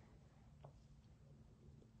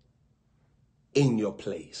in your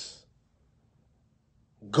place?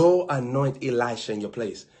 Go anoint Elisha in your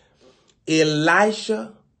place.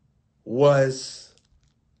 Elisha was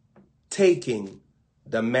taking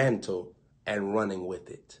the mantle and running with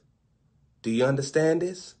it. Do you understand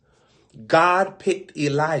this? God picked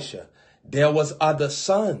Elisha. There was other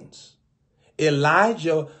sons.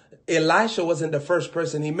 Elisha wasn't the first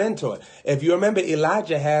person he mentored. If you remember,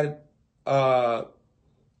 Elijah had other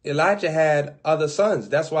sons.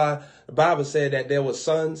 That's why the Bible said that there were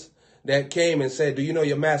sons that came and said, do you know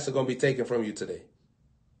your master going to be taken from you today?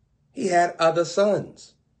 He had other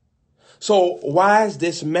sons. So why is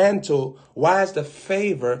this mantle, why is the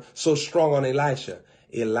favor so strong on Elisha?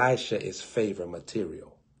 Elisha is favor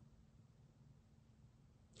material.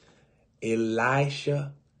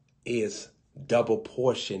 Elisha is double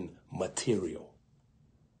portion material.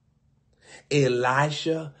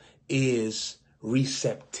 Elisha is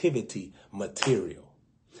receptivity material.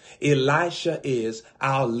 Elisha is,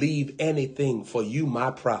 I'll leave anything for you,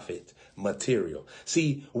 my prophet, material.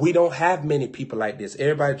 See, we don't have many people like this.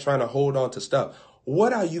 Everybody trying to hold on to stuff.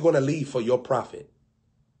 What are you going to leave for your prophet?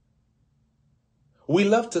 We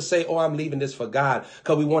love to say, oh, I'm leaving this for God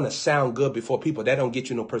because we want to sound good before people. That don't get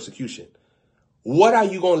you no persecution. What are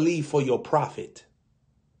you going to leave for your prophet?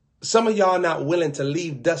 Some of y'all not willing to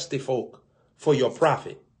leave dusty folk for your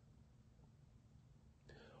prophet.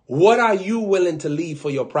 What are you willing to leave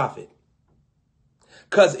for your prophet?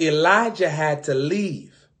 Because Elijah had to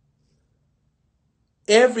leave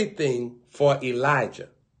everything for Elijah.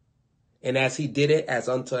 And as he did it as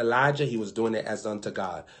unto Elijah, he was doing it as unto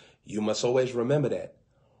God. You must always remember that.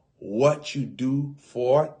 What you do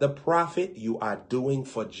for the prophet, you are doing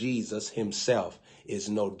for Jesus himself. Is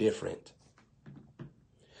no different.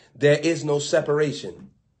 There is no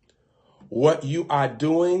separation. What you are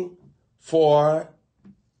doing for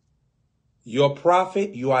your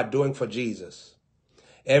prophet, you are doing for Jesus.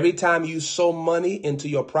 Every time you sow money into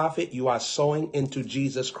your prophet, you are sowing into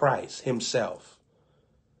Jesus Christ himself.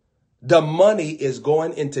 The money is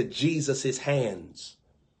going into Jesus' hands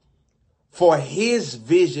for his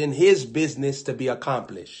vision, his business to be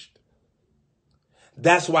accomplished.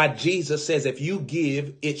 That's why Jesus says, if you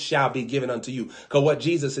give, it shall be given unto you. Because what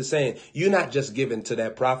Jesus is saying, you're not just giving to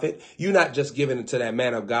that prophet. You're not just giving to that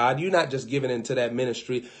man of God. You're not just giving into that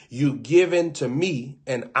ministry. You giving to me,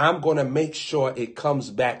 and I'm going to make sure it comes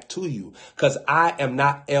back to you. Because I am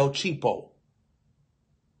not El Cheapo.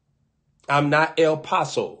 I'm not El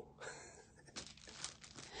Paso.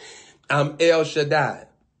 I'm El Shaddai.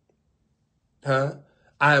 I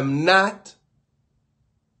am not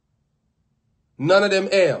None of them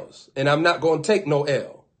L's. And I'm not going to take no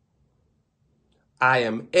L. I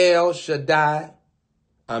am El Shaddai.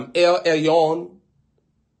 I'm El Elyon.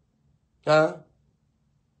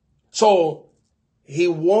 So he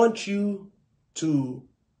wants you to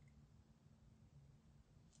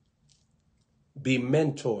be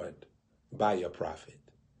mentored by your prophet.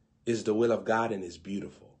 It's the will of God and it's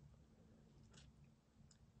beautiful.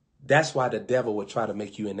 That's why the devil will try to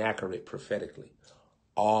make you inaccurate prophetically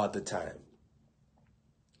all the time.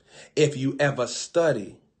 If you ever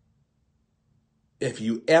study,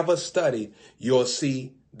 you'll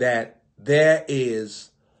see that there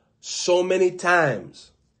is so many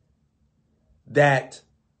times that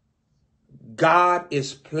God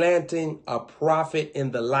is planting a prophet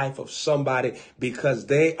in the life of somebody because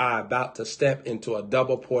they are about to step into a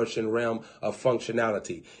double portion realm of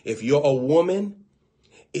functionality. If you're a woman,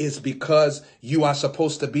 it's because you are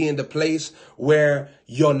supposed to be in the place where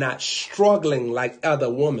you're not struggling like other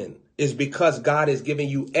women. It's because God is giving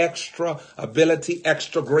you extra ability,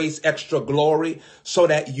 extra grace, extra glory so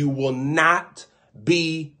that you will not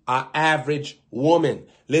be an average woman.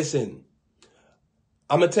 Listen,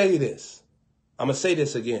 I'm going to tell you this. I'm going to say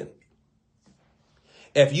this again.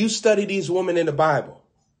 If you study these women in the Bible,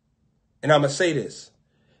 and I'm going to say this,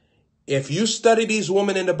 if you study these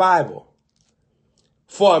women in the Bible,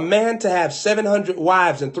 for a man to have 700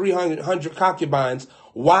 wives and 300 concubines,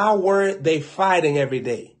 why weren't they fighting every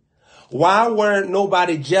day? Why weren't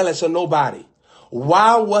nobody jealous of nobody?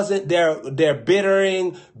 Why wasn't there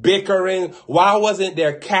bickering? Why wasn't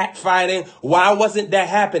there cat fighting? Why wasn't that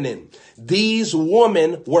happening? These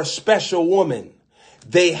women were special women.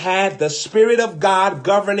 They had the Spirit of God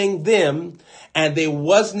governing them, and they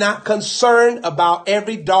was not concerned about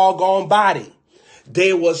every doggone body.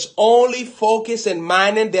 They was only focused and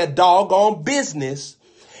minding their doggone business,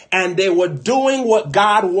 and they were doing what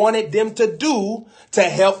God wanted them to do to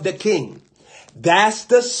help the king. That's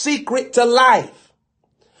the secret to life.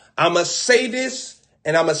 I'm going to say this,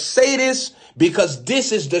 and I'm going to say this because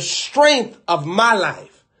this is the strength of my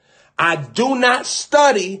life. I do not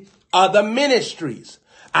study other ministries.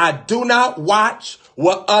 I do not watch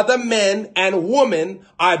what other men and women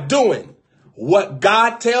are doing. What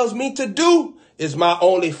God tells me to do is my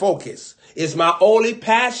only focus, is my only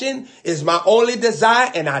passion, is my only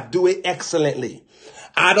desire, and I do it excellently.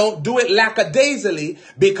 I don't do it lackadaisically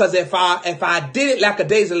because if I did it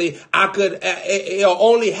lackadaisically, it'll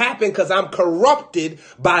only happen because I'm corrupted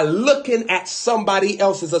by looking at somebody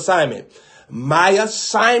else's assignment. My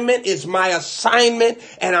assignment is my assignment,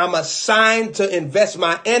 and I'm assigned to invest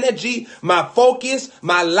my energy, my focus,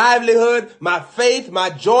 my livelihood, my faith, my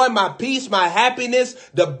joy, my peace, my happiness,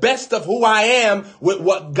 the best of who I am with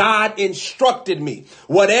what God instructed me.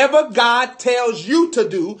 Whatever God tells you to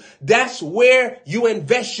do, that's where you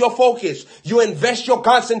invest your focus. You invest your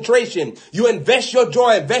concentration. You invest your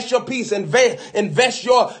joy, invest your peace, invest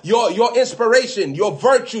your inspiration, your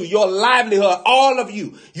virtue, your livelihood, all of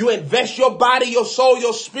you. You invest your body, your soul,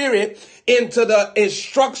 your spirit into the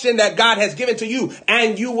instruction that God has given to you,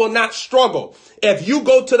 and you will not struggle. If you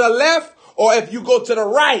go to the left or if you go to the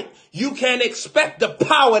right, you can't expect the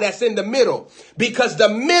power that's in the middle, because the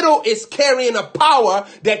middle is carrying a power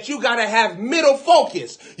that you got to have middle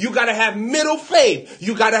focus. You got to have middle faith.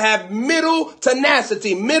 You got to have middle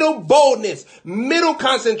tenacity, middle boldness, middle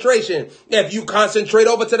concentration. If you concentrate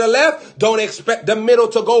over to the left, don't expect the middle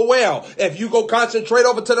to go well. If you go concentrate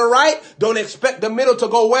over to the right, don't expect the middle to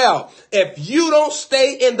go well. If you don't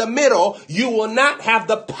stay in the middle, you will not have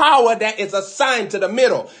the power that is assigned to the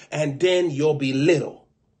middle, and then you'll be little.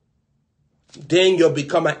 Then you'll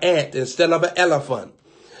become an ant instead of an elephant.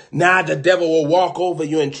 Now the devil will walk over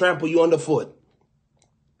you and trample you underfoot.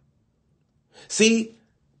 See,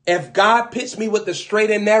 if God pits me with the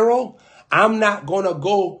straight and narrow, I'm not going to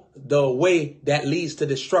go the way that leads to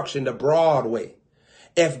destruction, the broad way.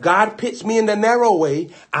 If God pits me in the narrow way,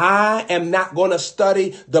 I am not going to study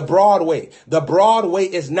the broad way. The broad way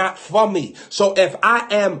is not for me. So if I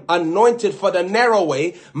am anointed for the narrow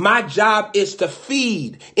way, my job is to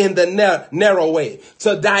feed in the narrow way,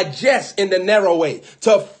 to digest in the narrow way,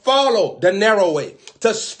 to follow the narrow way,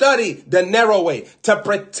 to study the narrow way, to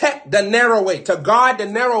protect the narrow way, to guard the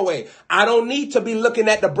narrow way. I don't need to be looking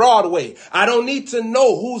at the broad way. I don't need to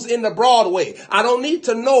know who's in the broad way. I don't need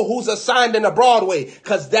to know who's assigned in the broad way,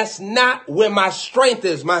 because that's not where my strength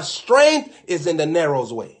is. My strength is in the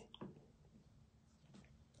narrows way.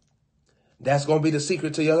 That's going to be the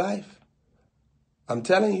secret to your life. I'm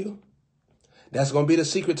telling you, that's going to be the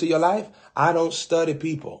secret to your life. I don't study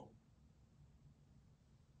people.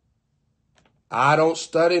 I don't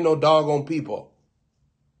study no doggone people.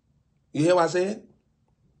 You hear what I said?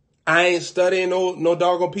 I ain't studying no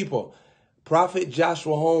doggone people. Prophet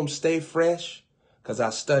Joshua Holmes stay fresh because I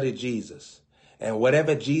studied Jesus. And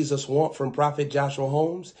whatever Jesus want from Prophet Joshua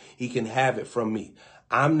Holmes, he can have it from me.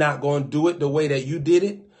 I'm not going to do it the way that you did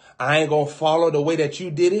it. I ain't going to follow the way that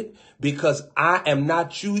you did it because I am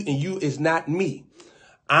not you and you is not me.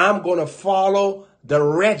 I'm going to follow the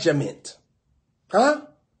regiment,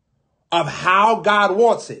 of how God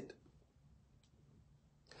wants it.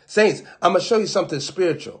 Saints, I'm going to show you something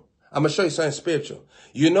spiritual.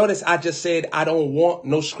 You notice I just said I don't want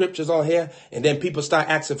no scriptures on here, and then people start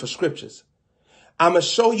asking for scriptures. I'm going to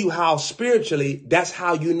show you how spiritually, that's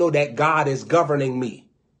how you know that God is governing me.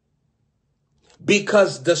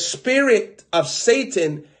 Because the spirit of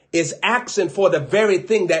Satan is asking for the very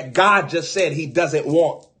thing that God just said he doesn't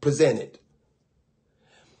want presented.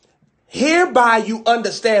 Hereby you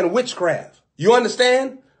understand witchcraft. You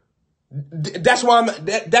understand? That's why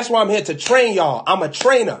I'm here to train y'all. I'm a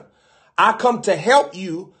trainer. I come to help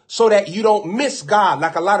you so that you don't miss God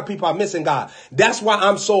like a lot of people are missing God. That's why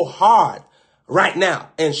I'm so hard right now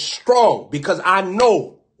and strong, because I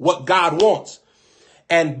know what God wants.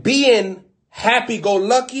 And being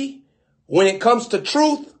happy-go-lucky when it comes to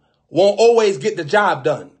truth won't always get the job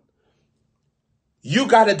done. You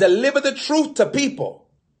got to deliver the truth to people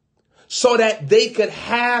so that they could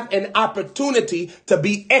have an opportunity to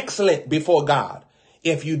be excellent before God.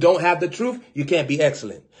 If you don't have the truth, you can't be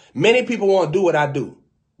excellent. Many people want to do what I do,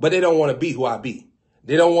 but they don't want to be who I be.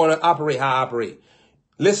 They don't want to operate how I operate.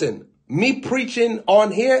 Listen, me preaching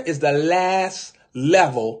on here is the last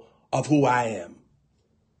level of who I am.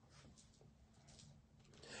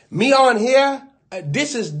 Me on here,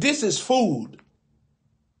 this is food.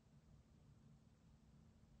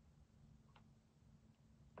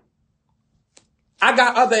 I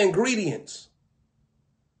got other ingredients.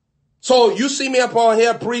 So you see me up on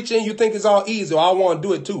here preaching, you think it's all easy. I want to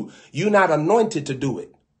do it too. You're not anointed to do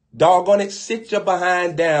it. Doggone it, sit your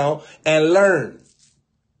behind down and learn.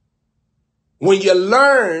 When you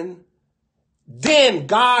learn, then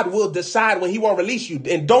God will decide when he won't release you.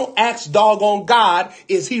 And don't ask doggone God,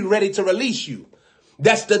 is he ready to release you?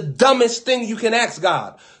 That's the dumbest thing you can ask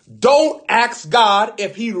God. Don't ask God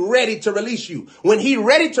if he ready to release you. When he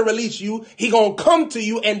ready to release you, he gonna come to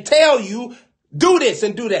you and tell you, do this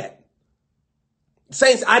and do that.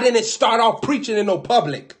 Saints, I didn't start off preaching in no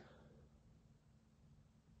public.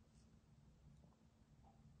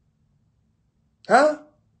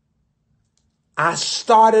 I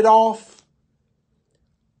started off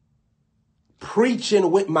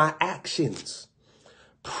preaching with my actions,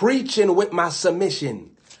 preaching with my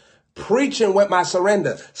submission, preaching with my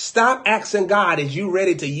surrender. Stop asking God, is you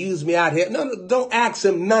ready to use me out here? No, don't ask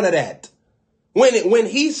him none of that. When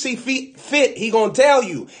he see fit, he gonna tell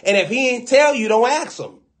you. And if he ain't tell you, don't ask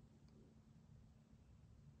him.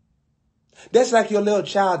 That's like your little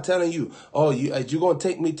child telling you, oh, you gonna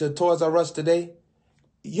take me to Toys R Us today?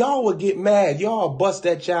 Y'all would get mad. Y'all bust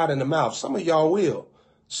that child in the mouth. Some of y'all will.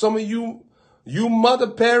 Some of you mother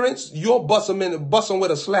parents, you'll bust them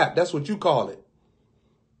with a slap. That's what you call it.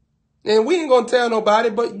 And we ain't gonna tell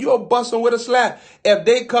nobody, but you'll bust them with a slap if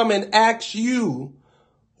they come and ask you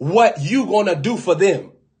what you gonna do for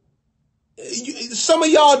them. Some of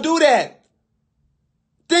y'all do that.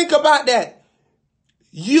 Think about that.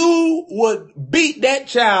 You would beat that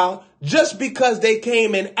child just because they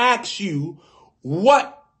came and asked you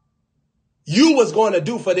what you was going to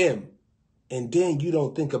do for them. And then you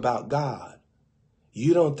don't think about God.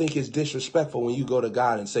 You don't think it's disrespectful when you go to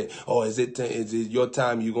God and say, oh, is it your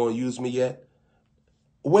time? You going to use me yet?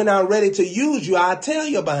 When I'm ready to use you, I'll tell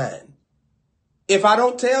you behind. If I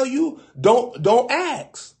don't tell you, don't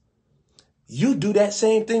ask. You do that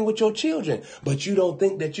same thing with your children, but you don't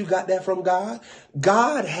think that you got that from God.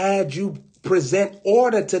 God had you present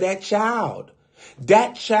order to that child.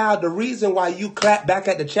 That child, the reason why you clap back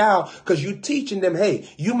at the child, because you're teaching them, hey,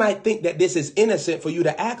 you might think that this is innocent for you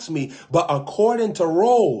to ask me, but according to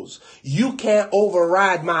roles, you can't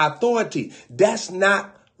override my authority. That's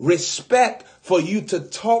not respect for you to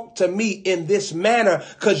talk to me in this manner,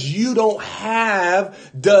 because you don't have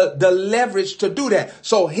the leverage to do that.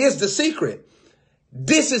 So here's the secret.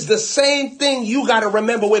 This is the same thing you got to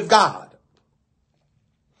remember with God.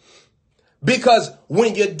 Because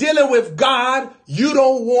when you're dealing with God, you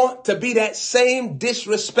don't want to be that same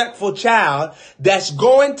disrespectful child that's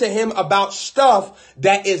going to him about stuff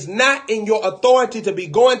that is not in your authority to be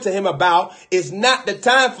going to him about. It's not the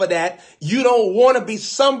time for that. You don't want to be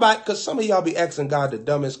somebody, because some of y'all be asking God the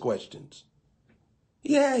dumbest questions.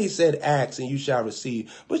 Yeah, he said, ask and you shall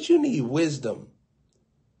receive, but you need wisdom.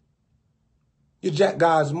 You jack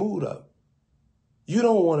God's mood up. You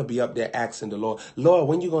don't want to be up there asking the Lord, Lord,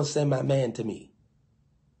 when you going to send my man to me?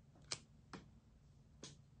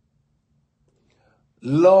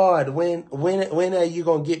 Lord, when are you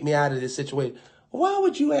going to get me out of this situation? Why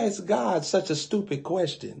would you ask God such a stupid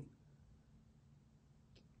question?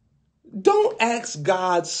 Don't ask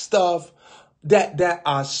God stuff that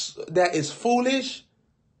is foolish.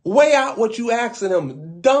 Weigh out what you asking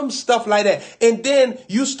him. Dumb stuff like that. And then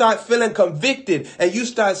you start feeling convicted and you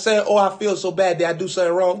start saying, oh, I feel so bad. Did I do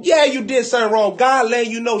something wrong? Yeah, you did something wrong. God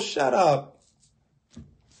letting you know, shut up.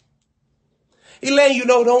 He letting you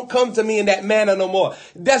know, don't come to me in that manner no more.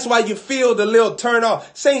 That's why you feel the little turn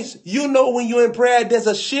off. Saints, you know when you're in prayer, there's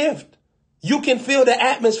a shift. You can feel the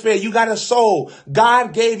atmosphere. You got a soul.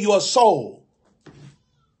 God gave you a soul.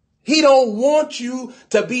 He don't want you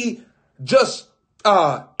to be just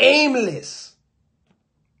aimless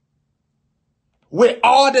with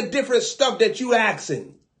all the different stuff that you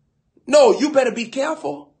asking. No, you better be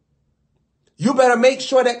careful. You better make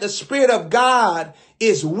sure that the Spirit of God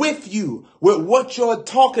is with you with what you're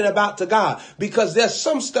talking about to God, because there's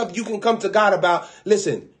some stuff you can come to God about.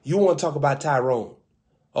 Listen, you want to talk about Tyrone.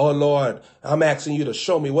 Oh, Lord, I'm asking you to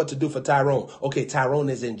show me what to do for Tyrone. Okay, Tyrone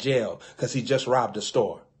is in jail because he just robbed a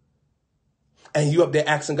store. And you up there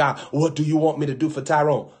asking God, what do you want me to do for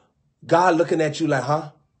Tyrone? God looking at you like,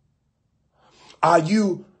 huh? Are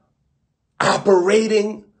you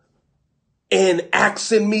operating and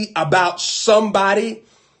asking me about somebody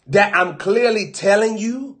that I'm clearly telling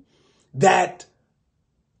you that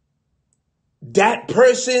that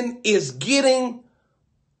person is getting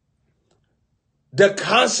the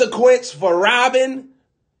consequence for robbing?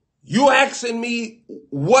 You asking me,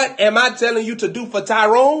 what am I telling you to do for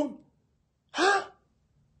Tyrone? Huh?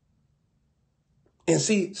 And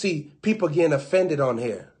see, people getting offended on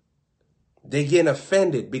here. They're getting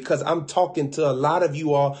offended because I'm talking to a lot of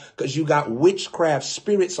you all because you got witchcraft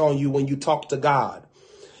spirits on you when you talk to God.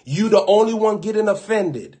 You the only one getting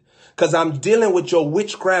offended because I'm dealing with your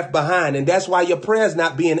witchcraft behind. And that's why your prayer's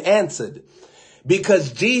not being answered.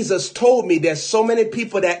 Because Jesus told me there's so many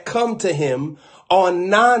people that come to him on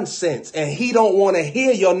nonsense and he don't want to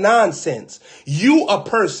hear your nonsense. You a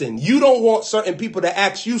person, you don't want certain people to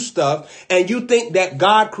ask you stuff and you think that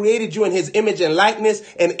God created you in his image and likeness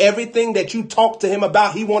and everything that you talk to him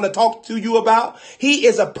about, he want to talk to you about. He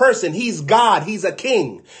is a person. He's God. He's a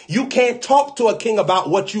king. You can't talk to a king about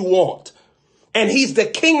what you want. And he's the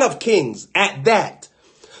King of Kings at that.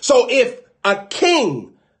 So if a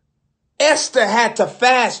king, Esther had to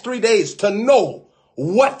fast 3 days to know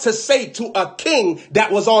what to say to a king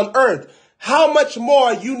that was on earth. How much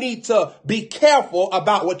more you need to be careful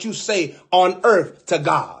about what you say on earth to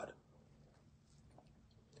God.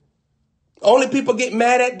 Only people get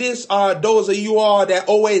mad at this are those of you all that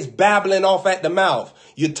always babbling off at the mouth.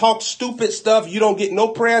 You talk stupid stuff. You don't get no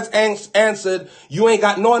prayers answered. You ain't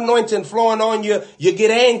got no anointing flowing on you. You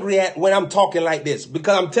get angry at when I'm talking like this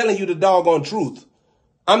because I'm telling you the doggone truth.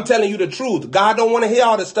 I'm telling you the truth. God don't want to hear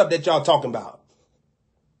all the stuff that y'all talking about.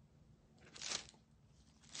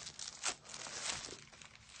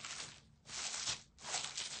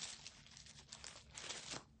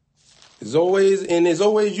 It's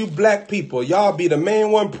always you black people. Y'all be the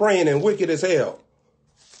main one praying and wicked as hell.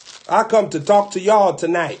 I come to talk to y'all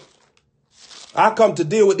tonight. I come to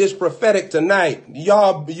deal with this prophetic tonight.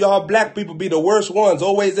 Y'all black people be the worst ones,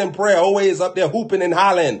 always in prayer, always up there hooping and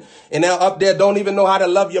hollering. And they're up there don't even know how to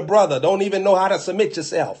love your brother, don't even know how to submit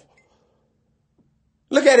yourself.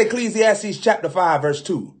 Look at Ecclesiastes chapter 5, verse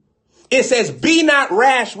 2. It says, be not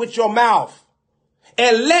rash with your mouth.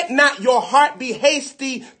 And let not your heart be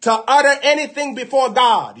hasty to utter anything before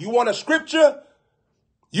God. You want a scripture?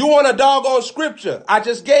 You want a doggone scripture? I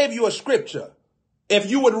just gave you a scripture. If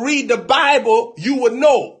you would read the Bible, you would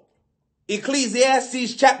know.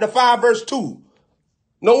 Ecclesiastes chapter 5, verse 2.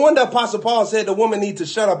 No wonder Apostle Paul said the woman needs to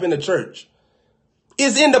shut up in the church.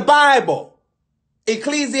 It's in the Bible.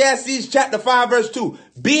 Ecclesiastes chapter 5, verse 2.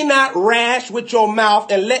 Be not rash with your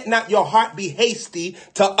mouth and let not your heart be hasty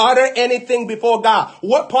to utter anything before God.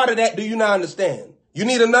 What part of that do you not understand? You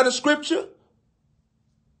need another scripture?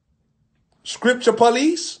 Scripture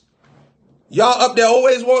police? Y'all up there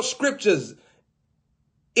always want scriptures.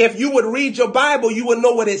 If you would read your Bible, you would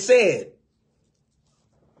know what it said.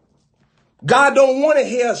 God don't want to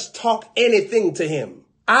hear us talk anything to him.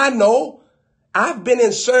 I know. I've been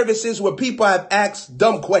in services where people have asked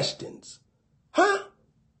dumb questions. Huh?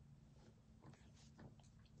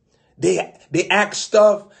 They ask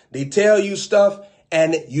stuff, they tell you stuff,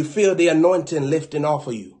 and you feel the anointing lifting off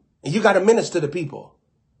of you. And you got to minister to people.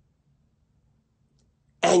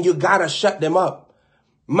 And you got to shut them up.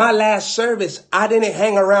 My last service, I didn't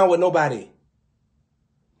hang around with nobody.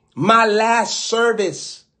 My last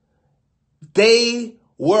service, I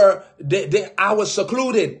was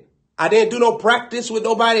secluded. I didn't do no practice with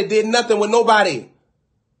nobody, did nothing with nobody.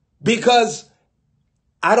 Because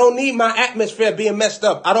I don't need my atmosphere being messed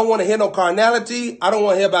up. I don't want to hear no carnality. I don't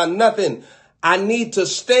want to hear about nothing. I need to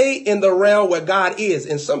stay in the realm where God is.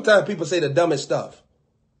 And sometimes people say the dumbest stuff.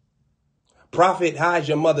 Prophet, how's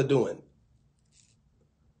your mother doing?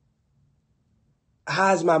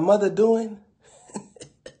 How's my mother doing?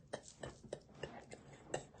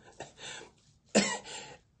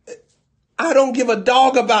 I don't give a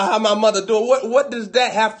dog about how my mother doing. What does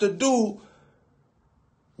that have to do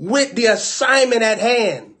with the assignment at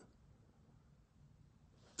hand?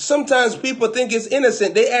 Sometimes people think it's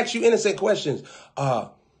innocent. They ask you innocent questions. Do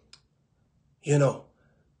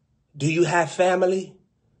you have family?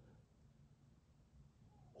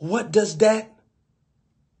 What does that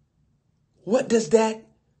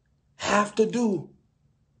have to do?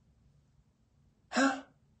 Huh?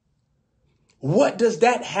 What does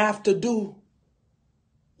that have to do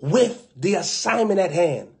with the assignment at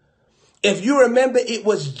hand? If you remember, it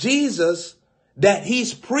was Jesus that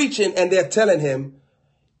he's preaching and they're telling him,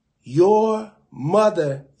 your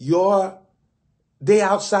mother, they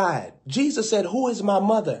outside. Jesus said, who is my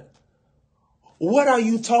mother? What are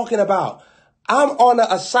you talking about? I'm on an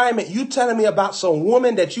assignment. You telling me about some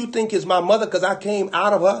woman that you think is my mother because I came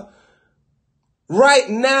out of her? Right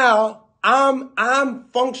now, I'm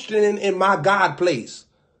functioning in my God place.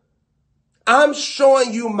 I'm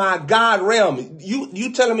showing you my God realm.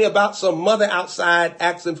 You telling me about some mother outside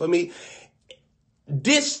asking for me.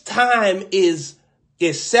 This time is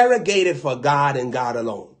surrogated for God and God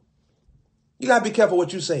alone. You got to be careful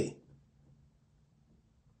what you say.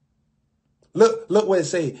 Look what it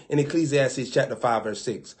say in Ecclesiastes chapter 5, verse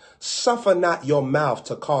 6. Suffer not your mouth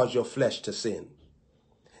to cause your flesh to sin.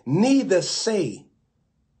 Neither say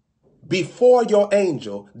before your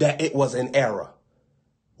angel that it was an error.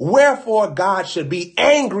 Wherefore God should be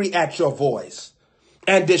angry at your voice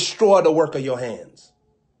and destroy the work of your hands.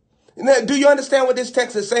 Now, do you understand what this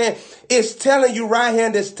text is saying? It's telling you right here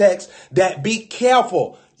in this text that be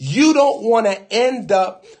careful. You don't want to end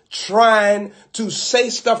up trying to say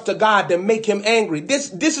stuff to God to make him angry.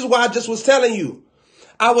 This is what I just was telling you.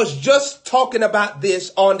 I was just talking about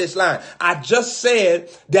this on this line. I just said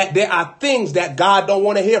that there are things that God don't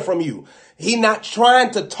want to hear from you. He's not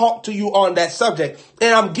trying to talk to you on that subject.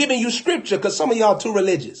 And I'm giving you scripture because some of y'all too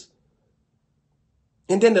religious.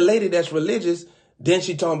 And then the lady that's religious, then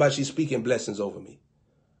she talking about she's speaking blessings over me.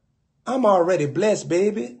 I'm already blessed,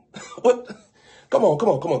 baby. What? Come out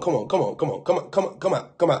your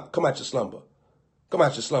slumber. Come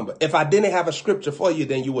out your slumber. If I didn't have a scripture for you,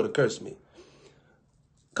 then you would have cursed me.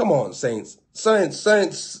 Come on, saints. Something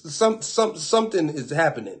is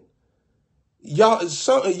happening.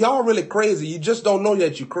 Y'all really crazy. You just don't know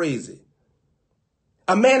that you're crazy.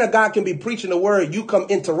 A man of God can be preaching the word. You come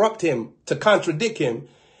interrupt him to contradict him.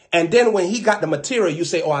 And then when he got the material, you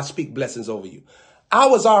say, oh, I speak blessings over you. I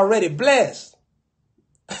was already blessed.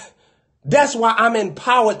 That's why I'm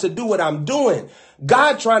empowered to do what I'm doing.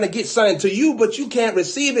 God trying to get something to you, but you can't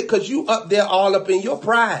receive it because you up there all up in your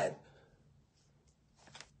pride.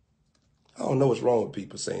 I don't know what's wrong with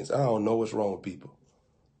people, saints. I don't know what's wrong with people.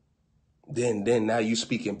 Then now you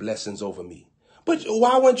speaking blessings over me. But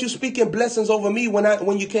why weren't you speaking blessings over me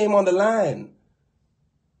when you came on the line?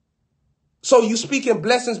 So you speaking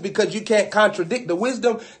blessings because you can't contradict the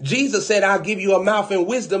wisdom. Jesus said, I'll give you a mouth and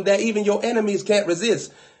wisdom that even your enemies can't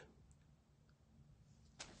resist.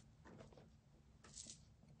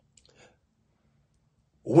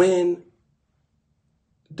 When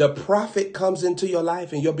the prophet comes into your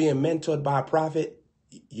life and you're being mentored by a prophet,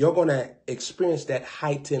 you're going to experience that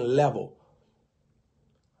heightened level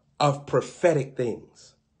of prophetic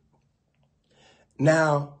things.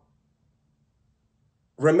 Now,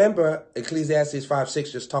 remember Ecclesiastes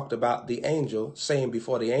 5:6 just talked about the angel saying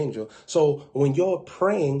before the angel. So when you're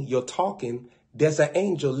praying, you're talking, there's an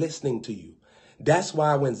angel listening to you. That's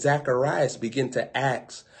why when Zacharias began to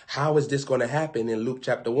ask, how is this going to happen in Luke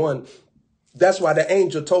chapter 1? That's why the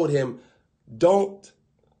angel told him,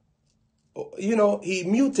 he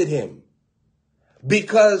muted him.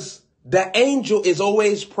 Because the angel is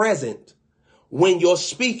always present when you're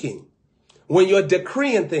speaking, when you're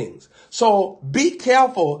decreeing things. So be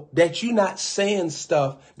careful that you're not saying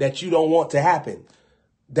stuff that you don't want to happen.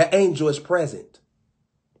 The angel is present.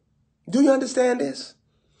 Do you understand this?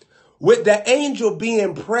 With the angel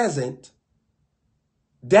being present,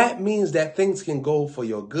 that means that things can go for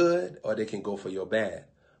your good or they can go for your bad.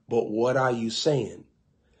 But what are you saying?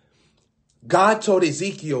 God told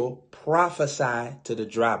Ezekiel, prophesy to the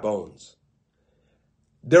dry bones.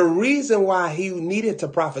 The reason why he needed to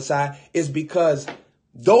prophesy is because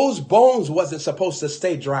those bones wasn't supposed to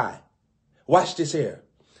stay dry. Watch this here.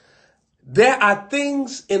 There are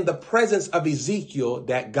things in the presence of Ezekiel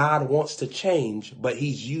that God wants to change, but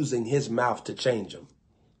he's using his mouth to change them.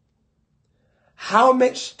 How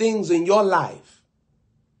much things in your life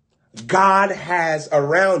God has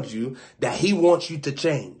around you that he wants you to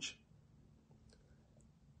change?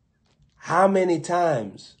 How many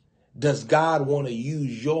times does God want to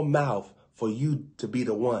use your mouth for you to be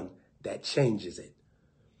the one that changes it?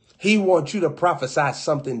 He wants you to prophesy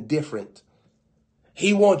something different.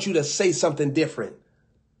 He wants you to say something different.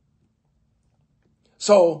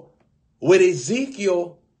 So with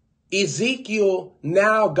Ezekiel,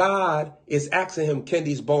 now God is asking him, can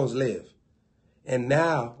these bones live? And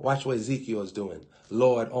now watch what Ezekiel is doing.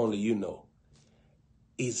 Lord, only you know.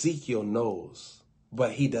 Ezekiel knows,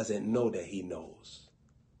 but he doesn't know that he knows.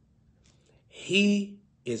 He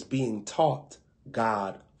is being taught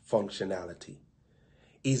God functionality.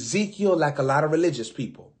 Ezekiel, like a lot of religious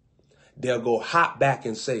people, they'll go hop back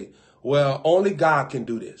and say, well, only God can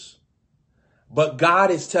do this. But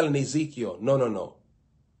God is telling Ezekiel, no.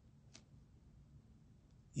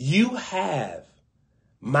 You have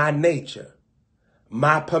my nature,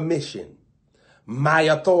 my permission, my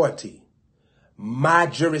authority, my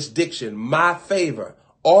jurisdiction, my favor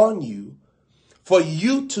on you for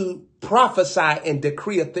you to prophesy and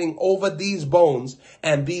decree a thing over these bones,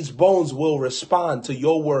 and these bones will respond to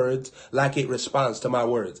your words like it responds to my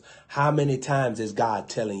words. How many times is God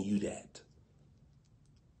telling you that?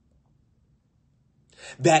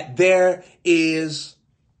 That there is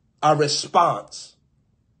a response.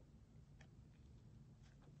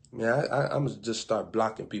 Man, I'm gonna just start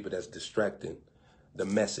blocking people that's distracting the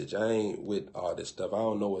message. I ain't with all this stuff. I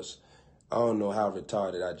don't know how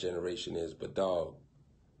retarded our generation is, but dog,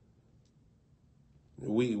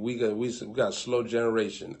 we got a slow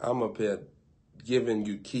generation. I'm up here giving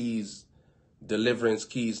you keys, deliverance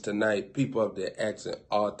keys tonight. People up there asking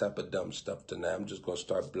all type of dumb stuff tonight. I'm just gonna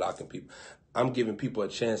start blocking people. I'm giving people a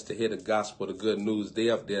chance to hear the gospel, the good news. They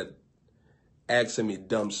up there asking me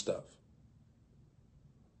dumb stuff.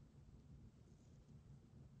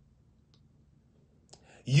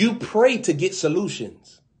 You pray to get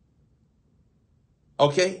solutions.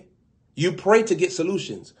 Okay? You pray to get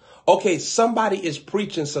solutions. Okay, somebody is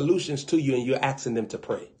preaching solutions to you and you're asking them to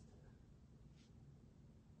pray.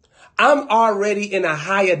 I'm already in a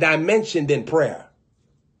higher dimension than prayer.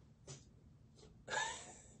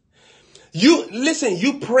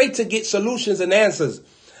 You pray to get solutions and answers.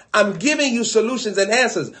 I'm giving you solutions and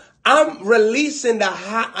answers. I'm releasing the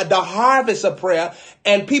harvest of prayer,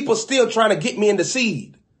 and people still trying to get me in the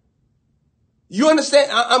seed. You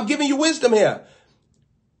understand? I'm giving you wisdom here.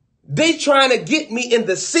 They trying to get me in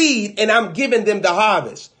the seed, and I'm giving them the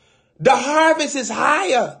harvest. The harvest is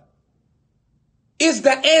higher. Is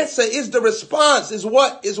the answer, is the response, is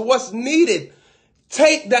what's needed.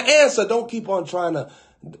 Take the answer. Don't keep on trying to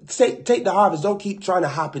take the harvest. Don't keep trying to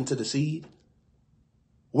hop into the seed.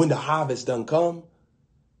 When the harvest done come,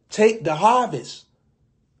 take the harvest.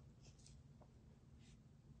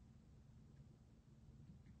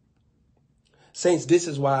 Saints, this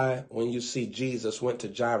is why when you see Jesus went to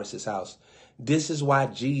Jairus' house, this is why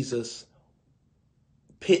Jesus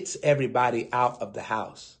pits everybody out of the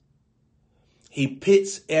house. He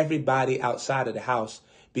pits everybody outside of the house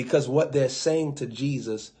because what they're saying to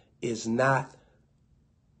Jesus is not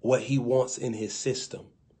what he wants in his system.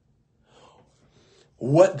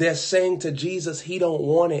 What they're saying to Jesus, he don't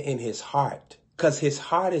want it in his heart, because his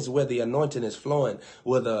heart is where the anointing is flowing,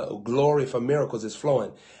 where the glory for miracles is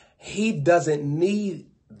flowing. He doesn't need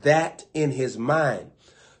that in his mind.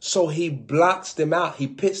 So he blocks them out. He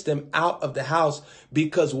pits them out of the house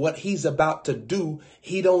because what he's about to do,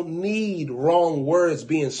 he don't need wrong words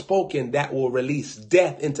being spoken that will release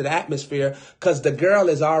death into the atmosphere, because the girl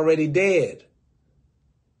is already dead.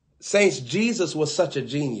 Saints, Jesus was such a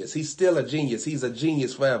genius. He's still a genius. He's a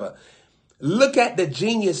genius forever. Look at the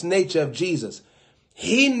genius nature of Jesus.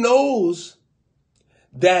 He knows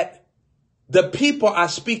that the people are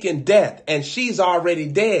speaking death and she's already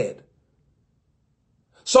dead.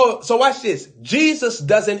 So watch this. Jesus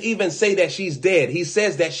doesn't even say that she's dead. He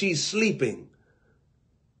says that she's sleeping.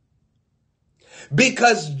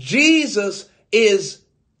 Because Jesus is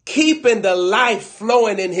keeping the life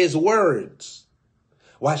flowing in his words.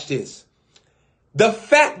 Watch this. The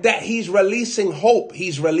fact that he's releasing hope,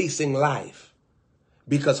 he's releasing life.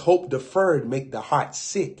 Because hope deferred make the heart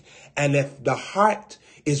sick. And if the heart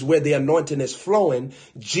is where the anointing is flowing,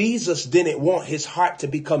 Jesus didn't want his heart to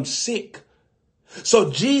become sick.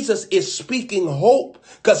 So Jesus is speaking hope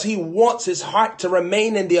because he wants his heart to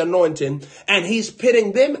remain in the anointing, and he's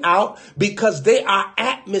pitting them out because they are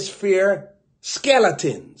atmosphere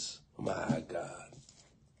skeletons. My God.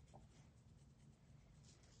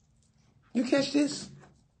 You catch this?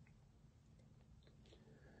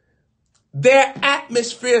 They're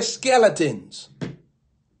atmosphere skeletons.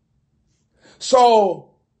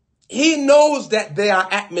 So he knows that they are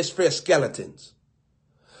atmosphere skeletons.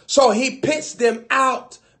 So he pits them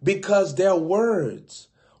out because their words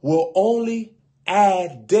will only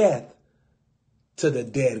add death to the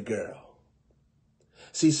dead girl.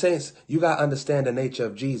 See, saints, you got to understand the nature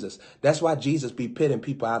of Jesus. That's why Jesus be pitting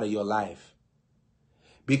people out of your life.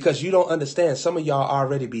 Because you don't understand. Some of y'all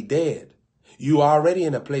already be dead. You already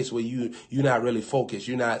in a place where you're not really focused.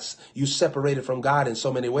 You separated from God in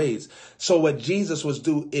so many ways. So what Jesus was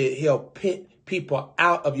do is he'll pit people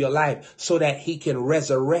out of your life so that he can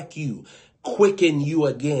resurrect you, quicken you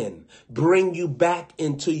again, bring you back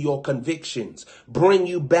into your convictions, bring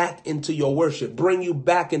you back into your worship, bring you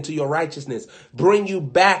back into your righteousness, bring you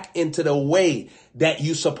back into the way that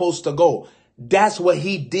you're supposed to go. That's what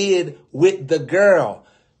he did with the girl.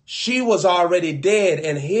 She was already dead,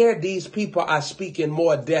 and here these people are speaking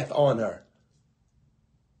more death on her.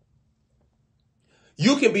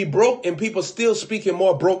 You can be broke and people still speaking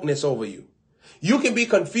more brokenness over you. You can be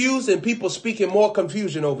confused and people speaking more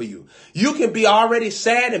confusion over you. You can be already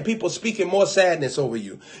sad and people speaking more sadness over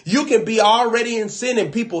you. You can be already in sin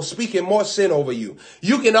and people speaking more sin over you.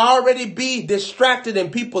 You can already be distracted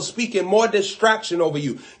and people speaking more distraction over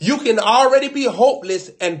you. You can already be hopeless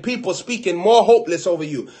and people speaking more hopeless over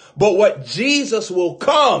you. But what Jesus will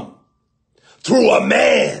come through a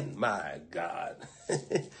man, my God.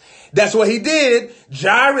 That's what he did.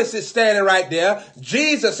 Jairus is standing right there.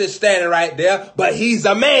 Jesus is standing right there, but he's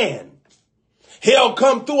a man. He'll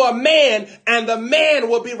come through a man, and the man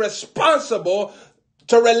will be responsible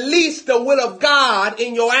to release the will of God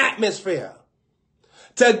in your atmosphere,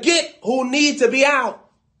 to get who need to be out.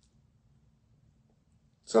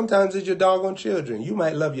 Sometimes it's your doggone children. You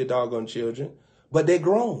might love your doggone children, but they're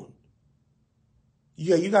grown.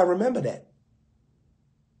 Yeah, you got to remember that.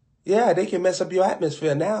 Yeah, they can mess up your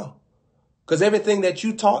atmosphere now. Because everything that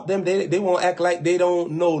you taught them, they won't act like they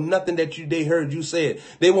don't know nothing that they heard you said.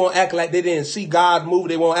 They won't act like they didn't see God move.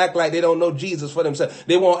 They won't act like they don't know Jesus for themselves.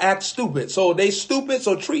 They won't act stupid. So they stupid,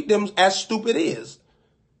 so treat them as stupid is.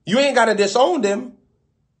 You ain't got to disown them.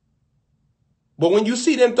 But when you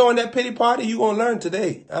see them throwing that pity party, you're going to learn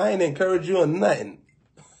today. I ain't encourage you on nothing.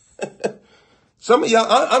 Some of y'all,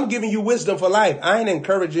 I'm giving you wisdom for life. I ain't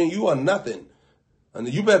encouraging you on nothing. And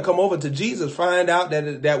you better come over to Jesus, find out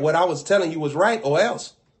that what I was telling you was right, or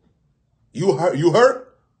else. You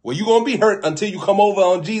hurt? Well, you're going to be hurt until you come over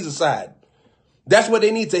on Jesus' side. That's what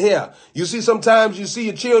they need to hear. You see, sometimes you see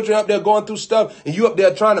your children up there going through stuff and you up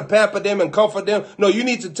there trying to pamper them and comfort them. No, you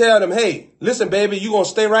need to tell them, hey, listen, baby, you're going to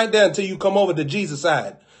stay right there until you come over to Jesus'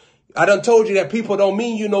 side. I done told you that people don't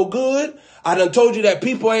mean you no good. I done told you that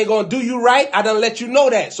people ain't going to do you right. I done let you know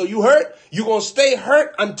that. So you hurt. You're going to stay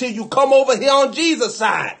hurt until you come over here on Jesus'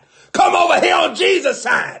 side. Come over here on Jesus'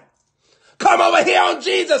 side. Come over here on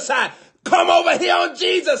Jesus' side. Come over here on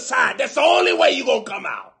Jesus' side. That's the only way you're going to come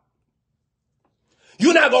out.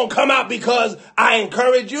 You're not going to come out because I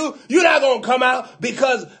encourage you. You're not going to come out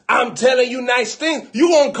because I'm telling you nice things. You're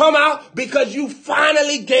going to come out because you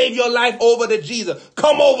finally gave your life over to Jesus.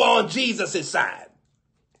 Come over on Jesus' side.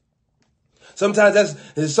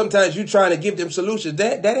 Sometimes you're trying to give them solutions.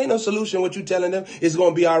 That ain't no solution. What you telling them is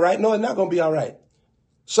going to be all right. No, it's not going to be all right.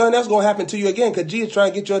 Son, that's going to happen to you again because Jesus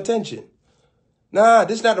trying to get your attention. Nah,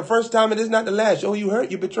 this is not the first time and this is not the last. Oh, you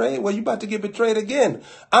hurt, you betrayed? Well, you about to get betrayed again.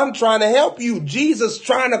 I'm trying to help you. Jesus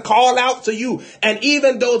trying to call out to you. And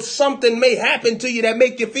even though something may happen to you that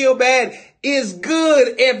make you feel bad, it's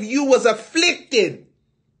good if you was afflicted.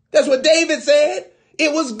 That's what David said.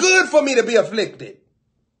 It was good for me to be afflicted.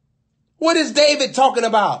 What is David talking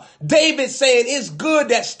about? David saying it's good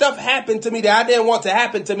that stuff happened to me that I didn't want to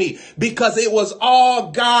happen to me because it was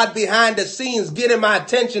all God behind the scenes getting my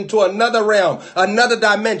attention to another realm, another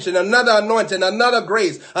dimension, another anointing, another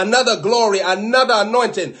grace, another glory, another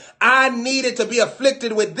anointing. I needed to be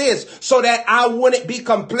afflicted with this so that I wouldn't be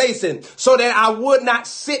complacent, so that I would not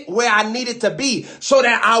sit where I needed to be, so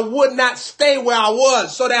that I would not stay where I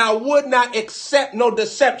was, so that I would not accept no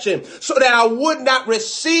deception, so that I would not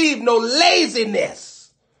receive no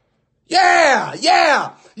laziness. Yeah.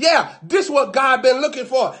 Yeah, this is what God been looking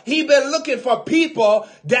for. He been looking for people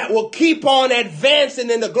that will keep on advancing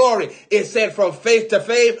in the glory. It said from faith to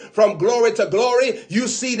faith, from glory to glory. You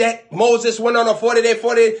see that Moses went on a 40-day,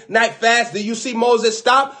 40-night fast. Did you see Moses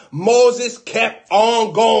stop? Moses kept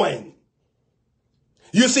on going.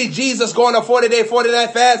 You see Jesus going a 40-day,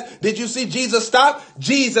 40-night fast. Did you see Jesus stop?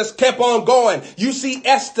 Jesus kept on going. You see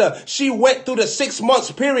Esther. She went through the 6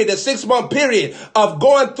 months period, the 6-month period of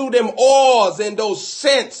going through them oils and those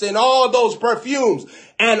scents and all those perfumes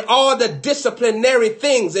and all the disciplinary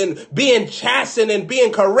things and being chastened and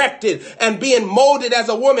being corrected and being molded as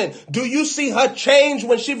a woman. Do you see her change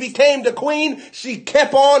when she became the queen? She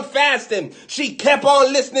kept on fasting. She kept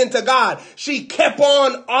on listening to God. She kept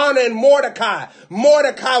on honoring Mordecai.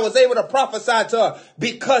 Mordecai was able to prophesy to her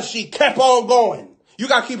because she kept on going. You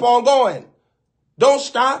got to keep on going. Don't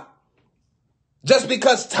stop. Just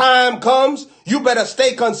because time comes, you better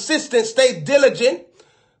stay consistent, stay diligent.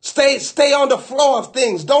 Stay on the flow of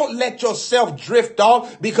things. Don't let yourself drift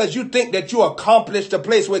off because you think that you accomplished a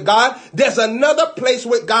place with God. There's another place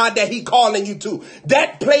with God that he calling you to.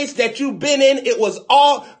 That place that you've been in, it was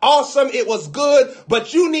all awesome. It was good,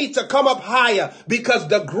 but you need to come up higher because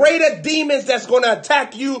the greater demons that's going to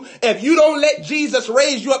attack you, if you don't let Jesus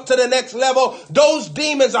raise you up to the next level, those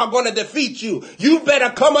demons are going to defeat you. You better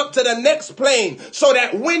come up to the next plane so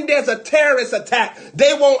that when there's a terrorist attack,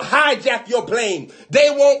 they won't hijack your plane. They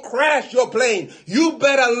won't crash your plane. You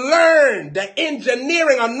better learn the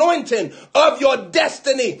engineering anointing of your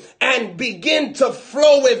destiny and begin to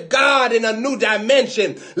flow with God in a new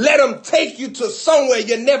dimension. Let him take you to somewhere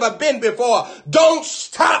you've never been before. Don't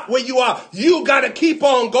stop where you are. You got to keep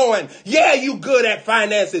on going. Yeah, you good at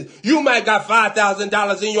finances. You might got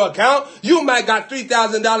 $5,000 in your account. You might got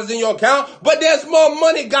 $3,000 in your account, but there's more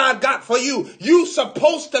money God got for you. You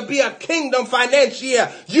supposed to be a kingdom financier.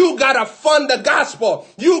 You got to fund the gospel.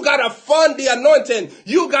 You got to fund the anointing.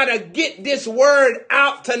 You got to get this word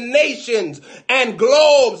out to nations and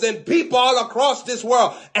globes and people all across this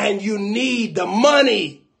world. And you need the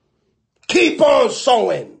money. Keep on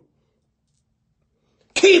sowing.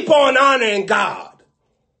 Keep on honoring God.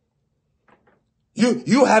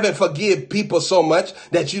 You haven't forgiven people so much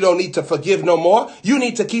that you don't need to forgive no more. You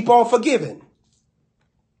need to keep on forgiving.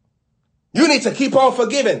 You need to keep on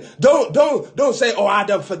forgiving. Don't say, oh, I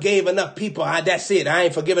done forgave enough people. That's it. I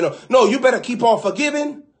ain't forgiving them. No, you better keep on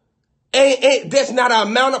forgiving. There's not an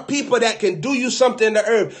amount of people that can do you something in the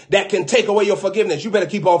earth that can take away your forgiveness. You better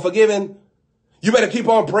keep on forgiving. You better keep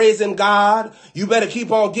on praising God. You better keep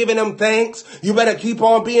on giving him thanks. You better keep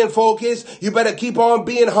on being focused. You better keep on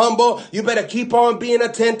being humble. You better keep on being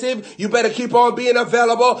attentive. You better keep on being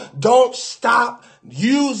available. Don't stop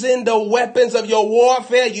using the weapons of your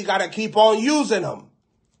warfare. You got to keep on using them.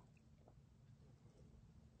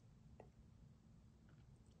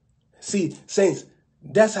 See, saints,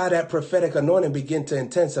 that's how that prophetic anointing begins to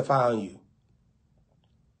intensify on you.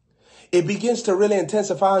 It begins to really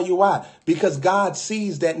intensify on you. Why? Because God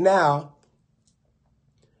sees that now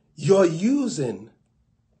you're using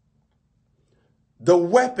the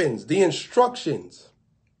weapons, the instructions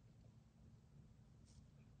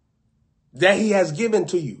that he has given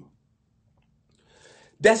to you.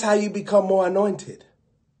 That's how you become more anointed.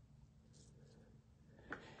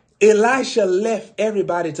 Elisha left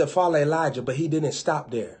everybody to follow Elijah, but he didn't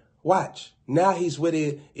stop there. Watch. Now he's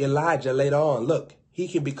with Elijah later on. Look, he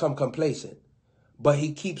can become complacent, but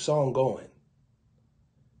he keeps on going.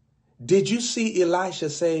 Did you see Elisha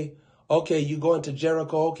say, okay, you going to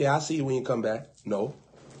Jericho? Okay, I'll see you when you come back. No.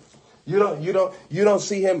 You don't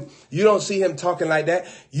see him talking like that.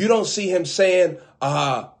 You don't see him saying,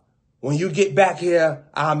 when you get back here,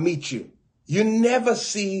 I'll meet you. You never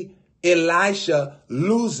see Elisha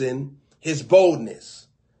losing his boldness.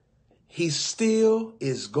 He still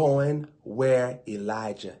is going where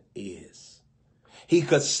Elijah is. He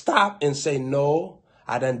could stop and say, no,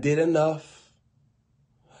 I done did enough.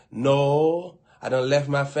 No, I done left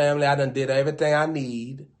my family. I done did everything I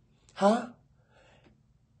need. Huh?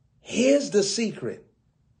 Here's the secret.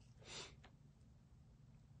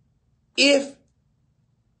 If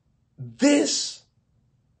this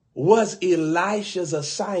was Elisha's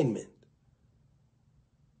assignment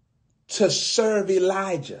to serve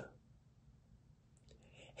Elijah,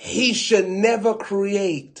 he should never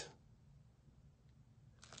create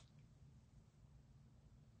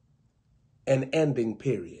an ending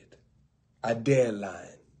period, a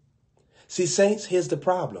deadline. See, saints, here's the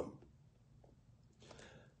problem.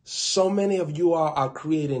 So many of you are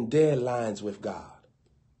creating deadlines with God.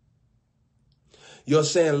 You're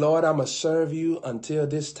saying, Lord, I'm going to serve you until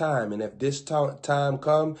this time. And if this time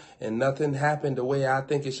come and nothing happened the way I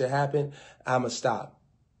think it should happen, I'm going to stop.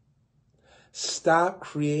 Stop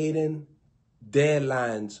creating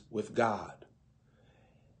deadlines with God.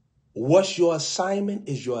 What's your assignment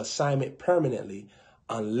is your assignment permanently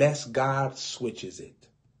unless God switches it.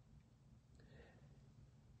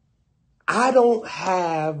 I don't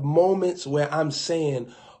have moments where I'm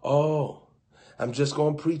saying, oh, I'm just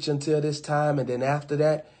going to preach until this time and then after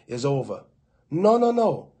that is over.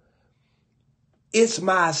 No. It's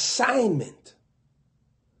my assignment.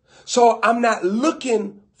 So I'm not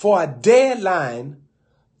looking for a deadline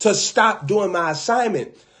to stop doing my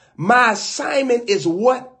assignment. My assignment is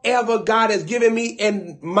whatever God has given me,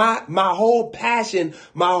 and my whole passion,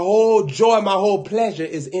 my whole joy, my whole pleasure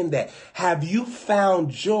is in that. Have you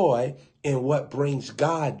found joy in what brings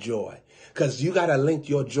God joy? Because you got to link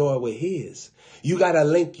your joy with his. You got to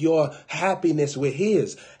link your happiness with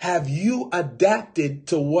his. Have you adapted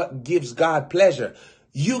to what gives God pleasure?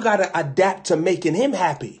 You got to adapt to making him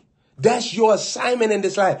happy. That's your assignment in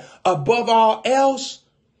this life. Above all else,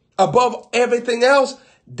 above everything else,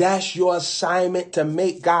 that's your assignment, to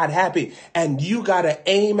make God happy. And you got to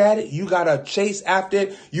aim at it. You got to chase after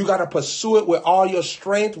it. You got to pursue it with all your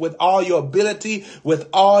strength, with all your ability, with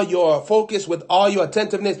all your focus, with all your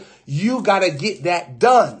attentiveness. You got to get that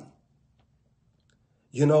done.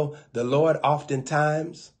 You know, the Lord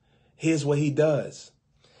oftentimes, here's what he does.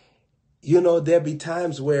 You know, there'll be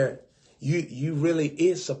times where you really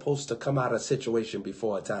is supposed to come out of a situation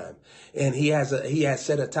before a time. And he has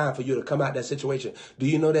set a time for you to come out of that situation. Do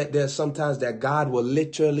you know that there's sometimes that God will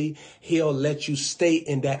literally, he'll let you stay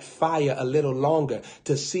in that fire a little longer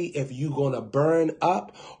to see if you're going to burn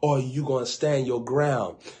up or you going to stand your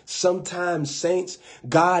ground. Sometimes, saints,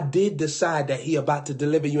 God did decide that he about to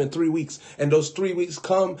deliver you in 3 weeks. And those 3 weeks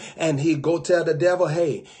come and he go tell the devil,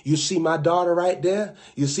 hey, you see my daughter right there?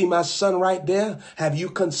 You see my son right there? Have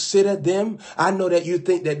you considered them? I know that you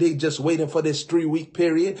think that they just waiting for this 3-week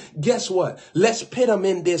period. Guess what? Let's pit them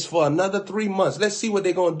in this for another 3 months. Let's see what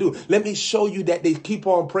they're going to do. Let me show you that they keep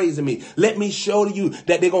on praising me. Let me show you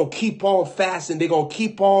that they're going to keep on fasting. They're going to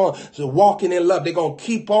keep on walking in love. They're going to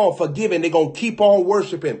keep on forgiving. They're going to keep on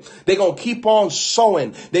worshiping. They're going to keep on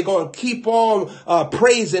sowing. They're going to keep on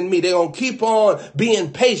praising me. They're going to keep on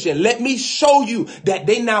being patient. Let me show you that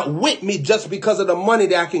they're not with me just because of the money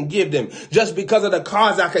that I can give them, just because of the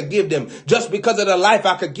cars I could give them, just because of the life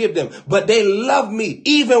I could give them. But they love me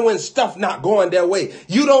even when stuff not going their way.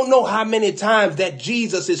 You don't know how many times that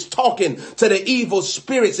Jesus is talking to the evil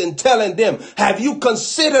spirits and telling them, have you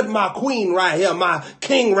considered my queen right here, my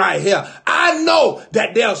king right here? I know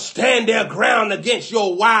that they'll stand their ground against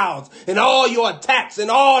your wiles and all your attacks and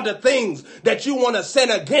all the things that you want to send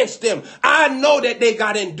against them. I know that they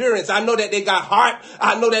got endurance. I know that they got heart.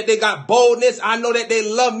 I know that they got boldness. I know that they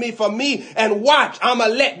love me for me. And watch, I'm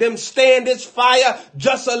going to let them stay in this fire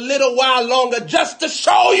just a little while longer, just to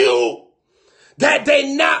show you that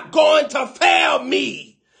they're not going to fail me.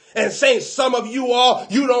 And saints, some of you all,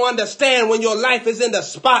 you don't understand when your life is in the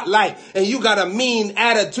spotlight and you got a mean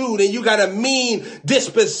attitude and you got a mean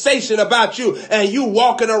disposition about you and you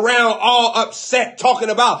walking around all upset talking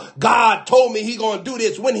about God told me he gonna do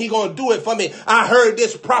this, when he gonna do it for me. I heard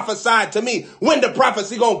this prophesied to me. When the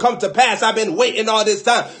prophecy gonna come to pass? I've been waiting all this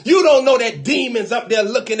time. You don't know that demons up there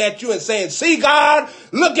looking at you and saying, see God,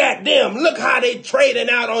 look at them. Look how they trading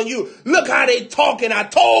out on you. Look how they talking. I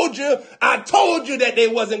told you that they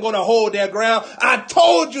wasn't going to hold their ground. I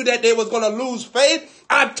told you that they was going to lose faith.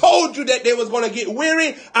 I told you that they was going to get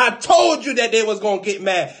weary. I told you that they was going to get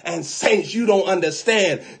mad. And saints, you don't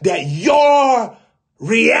understand that your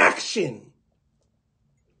reaction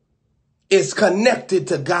is connected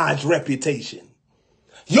to God's reputation.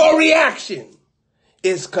 Your reaction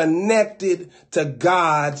is connected to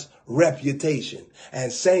God's reputation.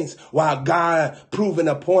 And saints, while God proving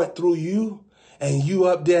a point through you, and you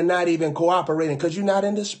up there not even cooperating because you're not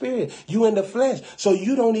in the spirit. You in the flesh. So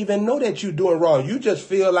you don't even know that you're doing wrong. You just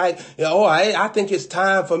feel like, oh, I think it's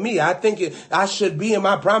time for me. I should be in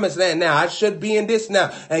my promised land now. I should be in this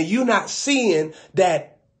now. And you're not seeing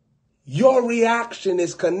that your reaction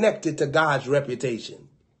is connected to God's reputation.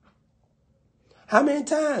 How many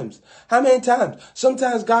times?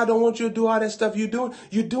 Sometimes God don't want you to do all that stuff you're doing.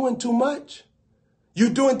 You're doing too much. You're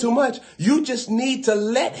doing too much. You just need to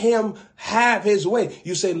let him have his way.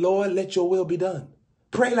 You say, Lord, let your will be done.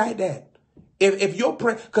 Pray like that. If you're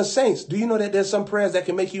praying, because saints, do you know that there's some prayers that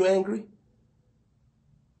can make you angry?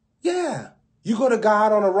 Yeah. You go to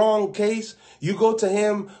God on a wrong case. You go to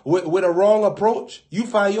him with a wrong approach. You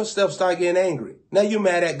find yourself start getting angry. Now you're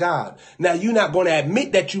mad at God. Now you're not going to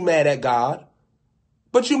admit that you're mad at God,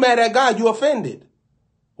 but you're mad at God. You're offended.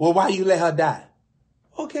 Well, why you let her die?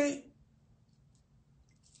 Okay.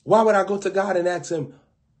 Why would I go to God and ask him,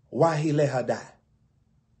 why he let her die.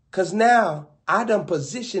 Because now I done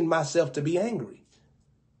positioned myself to be angry.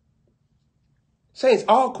 Saints,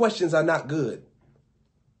 all questions are not good.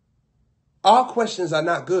 All questions are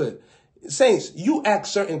not good. Saints, you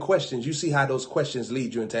ask certain questions, you see how those questions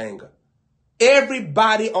lead you into anger.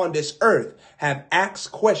 Everybody on this earth have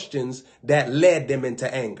asked questions that led them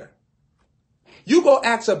into anger. You go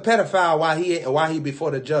ask a pedophile why he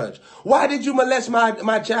before the judge. Why did you molest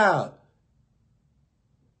my child?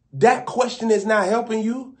 That question is not helping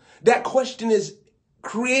you. That question is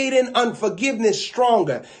creating unforgiveness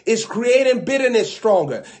stronger. It's creating bitterness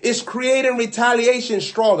stronger. It's creating retaliation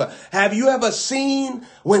stronger. Have you ever seen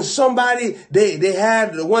when somebody, they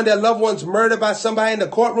had one of their loved ones murdered by somebody in the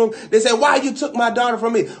courtroom? They said, why you took my daughter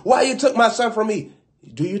from me? Why you took my son from me?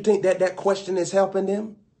 Do you think that question is helping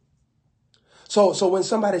them? So when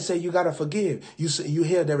somebody say you got to forgive, you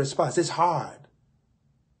hear their response. It's hard.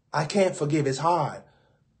 I can't forgive. It's hard.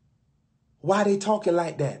 Why are they talking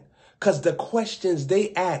like that? Because the questions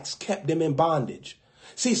they asked kept them in bondage.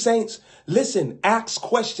 See, saints, listen, ask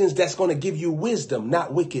questions that's going to give you wisdom,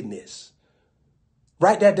 not wickedness.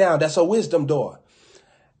 Write that down. That's a wisdom door.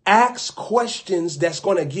 Ask questions that's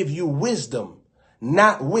going to give you wisdom,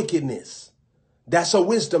 not wickedness. That's a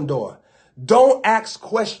wisdom door. Don't ask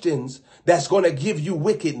questions that's going to give you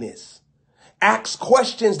wickedness. Ask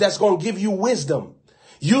questions that's going to give you wisdom.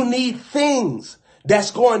 You need things that's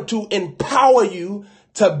going to empower you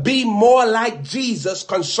to be more like Jesus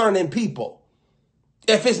concerning people.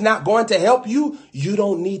 If it's not going to help you, you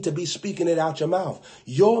don't need to be speaking it out your mouth.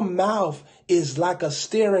 Your mouth is like a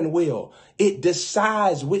steering wheel. It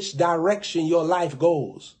decides which direction your life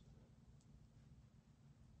goes.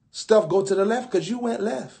 Stuff go to the left because you went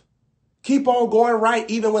left. Keep on going right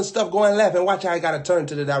even when stuff going left, and watch how you got to turn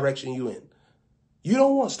to the direction you in. You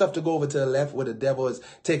don't want stuff to go over to the left where the devil is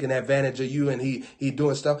taking advantage of you and he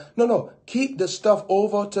doing stuff. No. Keep the stuff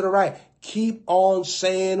over to the right. Keep on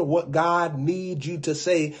saying what God needs you to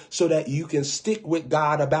say so that you can stick with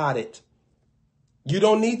God about it. You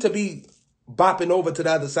don't need to be bopping over to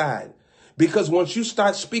the other side, because once you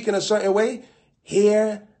start speaking a certain way,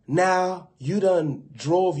 here now you done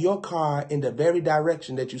drove your car in the very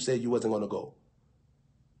direction that you said you wasn't going to go.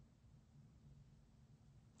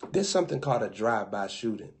 There's something called a drive-by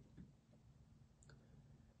shooting.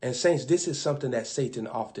 And saints, this is something that Satan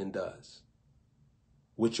often does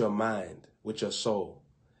with your mind, with your soul.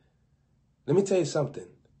 Let me tell you something.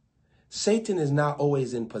 Satan is not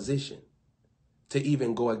always in position to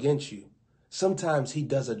even go against you. Sometimes he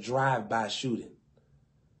does a drive-by shooting.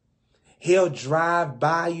 He'll drive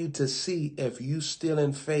by you to see if you still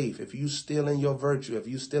in faith, if you still in your virtue, if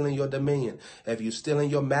you still in your dominion, if you still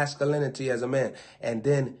in your masculinity as a man. And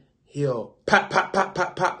then he'll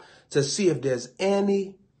pop to see if there's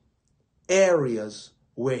any areas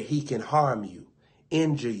where he can harm you,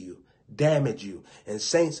 injure you, damage you. And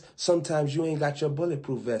saints, sometimes you ain't got your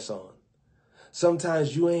bulletproof vest on.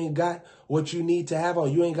 Sometimes you ain't got what you need to have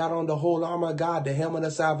on. You ain't got on the whole armor of God, the helmet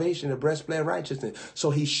of salvation, the breastplate of righteousness. So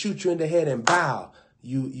he shoots you in the head and bow,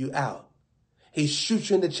 you out. He shoots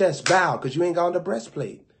you in the chest, bow, because you ain't got on the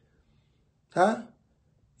breastplate. Huh?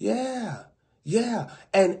 Yeah.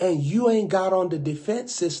 And you ain't got on the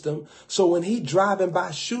defense system. So when he driving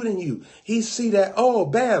by shooting you, he see that, oh,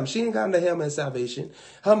 bam, she ain't got on the helmet of salvation.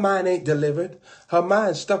 Her mind ain't delivered. Her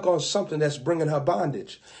mind's stuck on something that's bringing her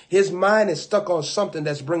bondage. His mind is stuck on something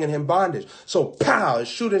that's bringing him bondage. So pow,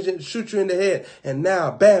 shoot you in the head. And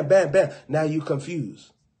now, bam, bam, bam. Now you confused.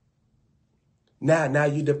 Now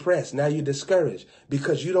you're depressed. Now you're discouraged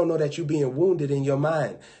because you don't know that you're being wounded in your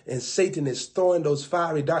mind. And Satan is throwing those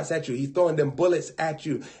fiery darts at you. He's throwing them bullets at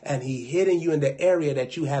you, and he's hitting you in the area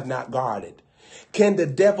that you have not guarded. Can the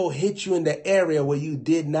devil hit you in the area where you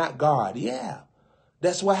did not guard? Yeah.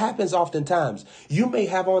 That's what happens oftentimes. You may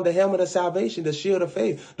have on the helmet of salvation, the shield of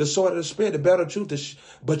faith, the sword of the spirit, the belt of truth,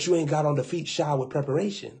 but you ain't got on the feet shod with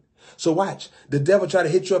preparation. So watch, the devil try to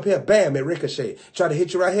hit you up here, bam, it ricochet. Try to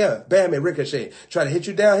hit you right here, bam, it ricochet. Try to hit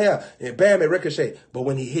you down here, and bam, it ricochet. But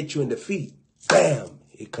when he hit you in the feet, bam,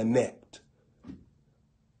 it connect.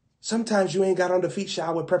 Sometimes you ain't got on the feet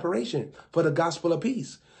shod with preparation for the gospel of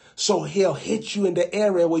peace. So he'll hit you in the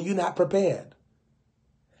area where you're not prepared.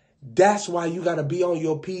 That's why you got to be on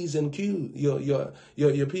your P's and Q's,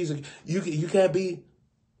 your P's and Q's. You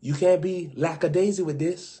can't be lackadaisy with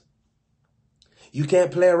this. You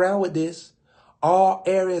can't play around with this. All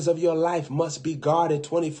areas of your life must be guarded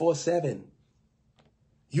 24/7.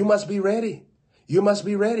 You must be ready. You must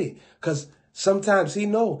be ready. Because sometimes he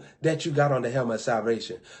know that you got on the helmet of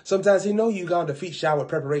salvation. Sometimes he know you got on the feet shod with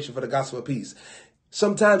preparation for the gospel of peace.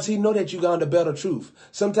 Sometimes he know that you got the belt of truth.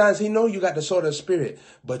 Sometimes he know you got the sword of spirit,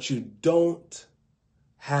 but you don't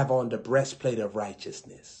have on the breastplate of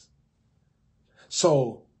righteousness.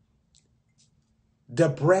 So the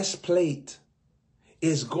breastplate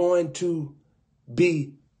is going to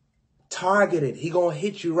be targeted. He going to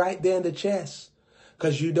hit you right there in the chest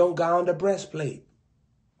because you don't got on the breastplate.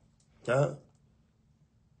 Huh?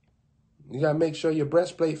 You got to make sure your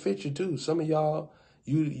breastplate fits you too. Some of y'all,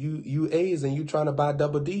 you A's and you trying to buy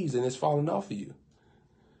double D's and it's falling off of you.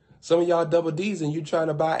 Some of y'all double D's and you trying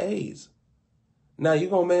to buy A's. Now you're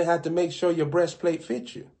going to have to make sure your breastplate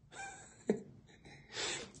fits you.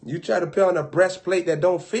 You try to put on a breastplate that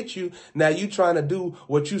don't fit you. Now you trying to do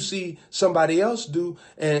what you see somebody else do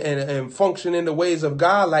and function in the ways of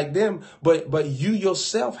God like them. But you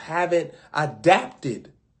yourself haven't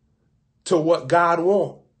adapted to what God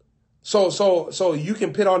wants. So you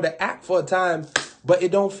can put on the act for a time, but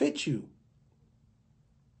it don't fit you.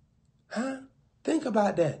 Huh? Think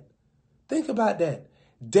about that. Think about that.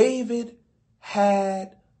 David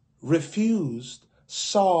had refused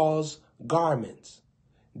Saul's garments.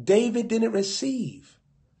 David didn't receive.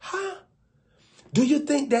 Huh? Do you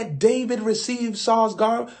think that David received Saul's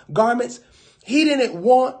garments? He didn't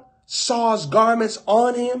want Saul's garments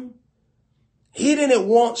on him. He didn't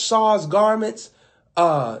want Saul's garments.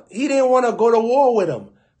 He didn't want to go to war with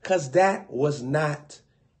him because that was not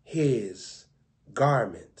his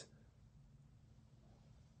garment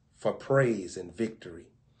for praise and victory.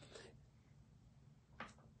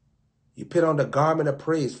 You put on the garment of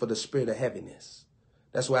praise for the spirit of heaviness.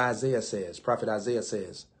 That's what Isaiah says. Prophet Isaiah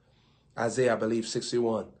says. Isaiah, I believe,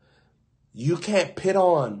 61. You can't put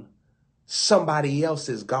on somebody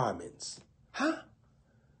else's garments. Huh?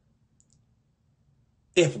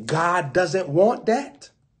 If God doesn't want that,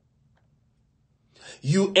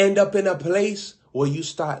 you end up in a place where you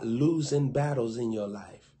start losing battles in your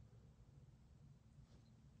life.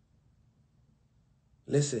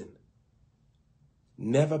 Listen,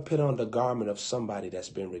 never put on the garment of somebody that's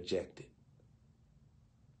been rejected.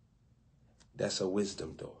 That's a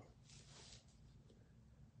wisdom door.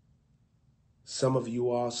 Some of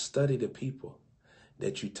you all study the people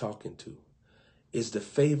that you're talking to. Is the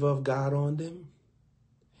favor of God on them?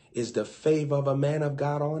 Is the favor of a man of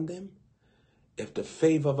God on them? If the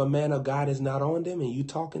favor of a man of God is not on them and you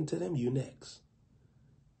talking to them, you next.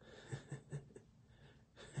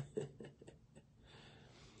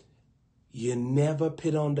 You never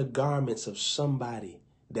put on the garments of somebody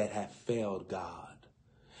that have failed God.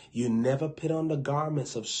 You never put on the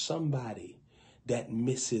garments of somebody that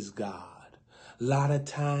misses God. A lot of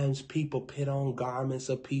times people put on garments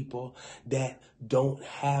of people that don't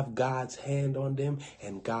have God's hand on them,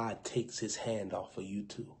 and God takes his hand off of you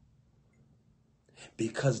too.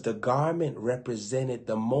 Because the garment represented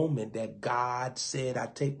the moment that God said, I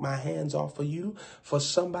take my hands off of you for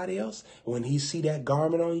somebody else. When he see that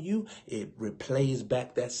garment on you, it replays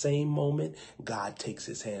back that same moment. God takes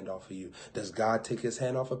his hand off of you. Does God take his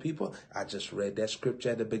hand off of people? I just read that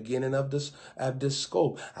scripture at the beginning of this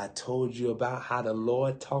scope. I told you about how the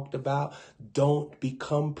Lord talked about don't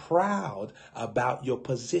become proud about your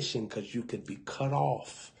position because you could be cut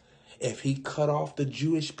off. If he cut off the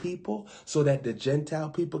Jewish people so that the Gentile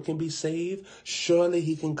people can be saved, surely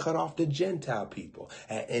he can cut off the Gentile people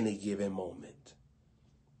at any given moment.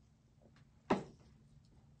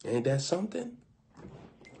 Ain't that something?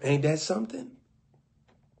 Ain't that something?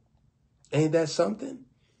 Ain't that something?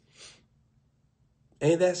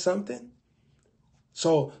 Ain't that something?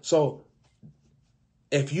 So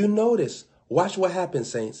if you notice, watch what happens,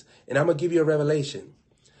 saints. And I'm going to give you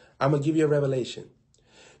a revelation.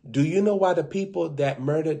 Do you know why the people that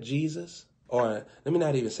murdered Jesus, or let me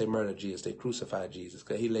not even say murdered Jesus, they crucified Jesus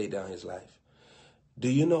because he laid down his life. Do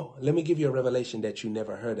you know, let me give you a revelation that you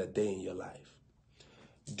never heard a day in your life.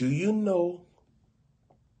 Do you know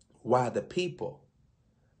why the people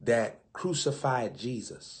that crucified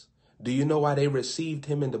Jesus, do you know why they received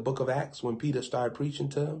him in the book of Acts when Peter started preaching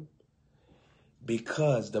to them?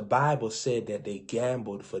 Because the Bible said that they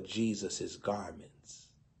gambled for Jesus's garments.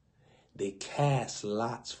 They cast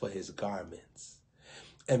lots for his garments.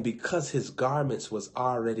 And because his garments was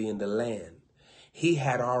already in the land, he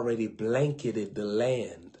had already blanketed the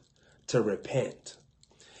land to repent.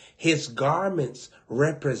 His garments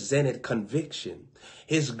represented conviction.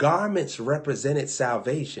 His garments represented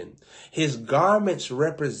salvation. His garments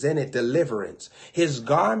represented deliverance. His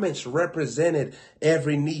garments represented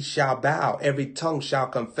every knee shall bow, every tongue shall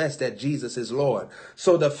confess that Jesus is Lord.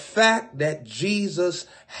 So the fact that Jesus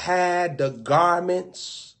had the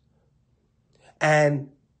garments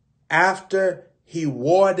and after he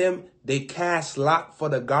wore them, they cast lot for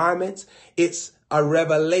the garments, it's a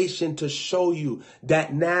revelation to show you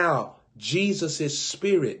that now Jesus'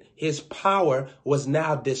 spirit, his power was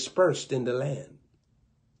now dispersed in the land.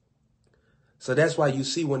 So that's why you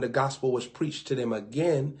see when the gospel was preached to them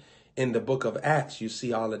again in the book of Acts, you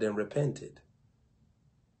see all of them repented.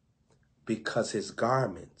 Because his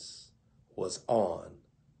garments was on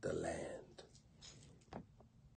the land.